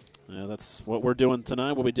 Yep. Yeah, that's what we're doing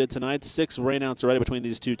tonight, what we did tonight. 6 rainouts already between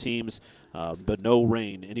these two teams, but no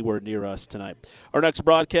rain anywhere near us tonight. Our next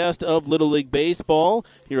broadcast of Little League Baseball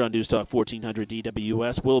here on News Talk 1400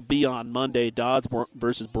 DWS will be on Monday. Dodds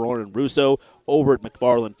versus Brown and Russo over at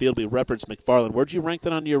McFarland Field. We referenced McFarland. Where'd you rank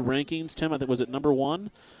that on your rankings, Tim? I think, was it number 1?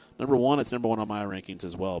 Number 1, it's number 1 on my rankings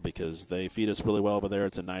as well because they feed us really well over there.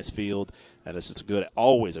 It's a nice field, and it's just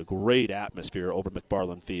always a great atmosphere over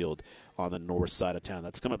McFarland Field on the north side of town.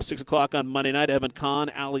 That's coming up 6 o'clock on Monday night. Evan Kahn,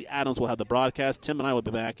 Allie Adams will have the broadcast. Tim and I will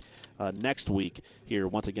be back next week here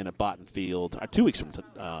once again at Botton Field. 2 weeks from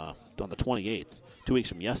on the 28th, 2 weeks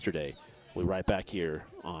from yesterday. We'll be right back here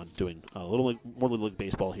on doing more Little League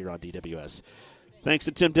Baseball here on DWS. Thanks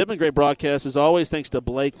to Tim Dibman. Great broadcast as always. Thanks to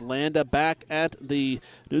Blake Landa back at the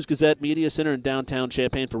News-Gazette Media Center in downtown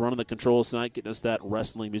Champaign for running the controls tonight, getting us that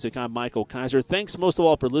wrestling music. I'm Michael Kaiser. Thanks most of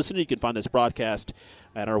all for listening. You can find this broadcast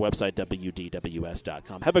at our website,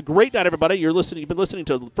 WDWS.com. Have a great night, everybody. You've been listening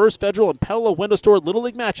to First Federal and Pella Window Store Little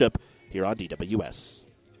League matchup here on DWS.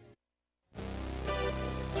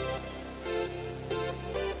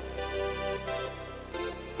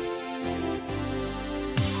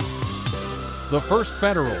 The First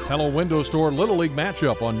Federal Pella Window Store Little League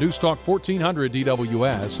matchup on News Talk 1400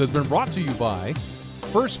 DWS has been brought to you by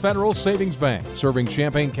First Federal Savings Bank, serving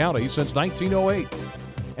Champaign County since 1908.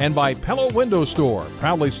 And by Pella Window Store,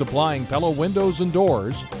 proudly supplying Pella windows and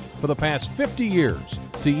doors for the past 50 years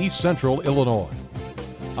to East Central Illinois.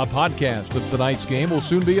 A podcast of tonight's game will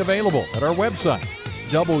soon be available at our website,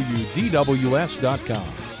 WDWS.com.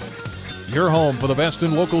 Your home for the best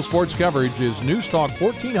in local sports coverage is News Talk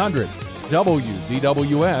 1400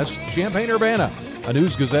 WDWS, Champaign-Urbana, a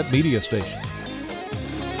News-Gazette media station.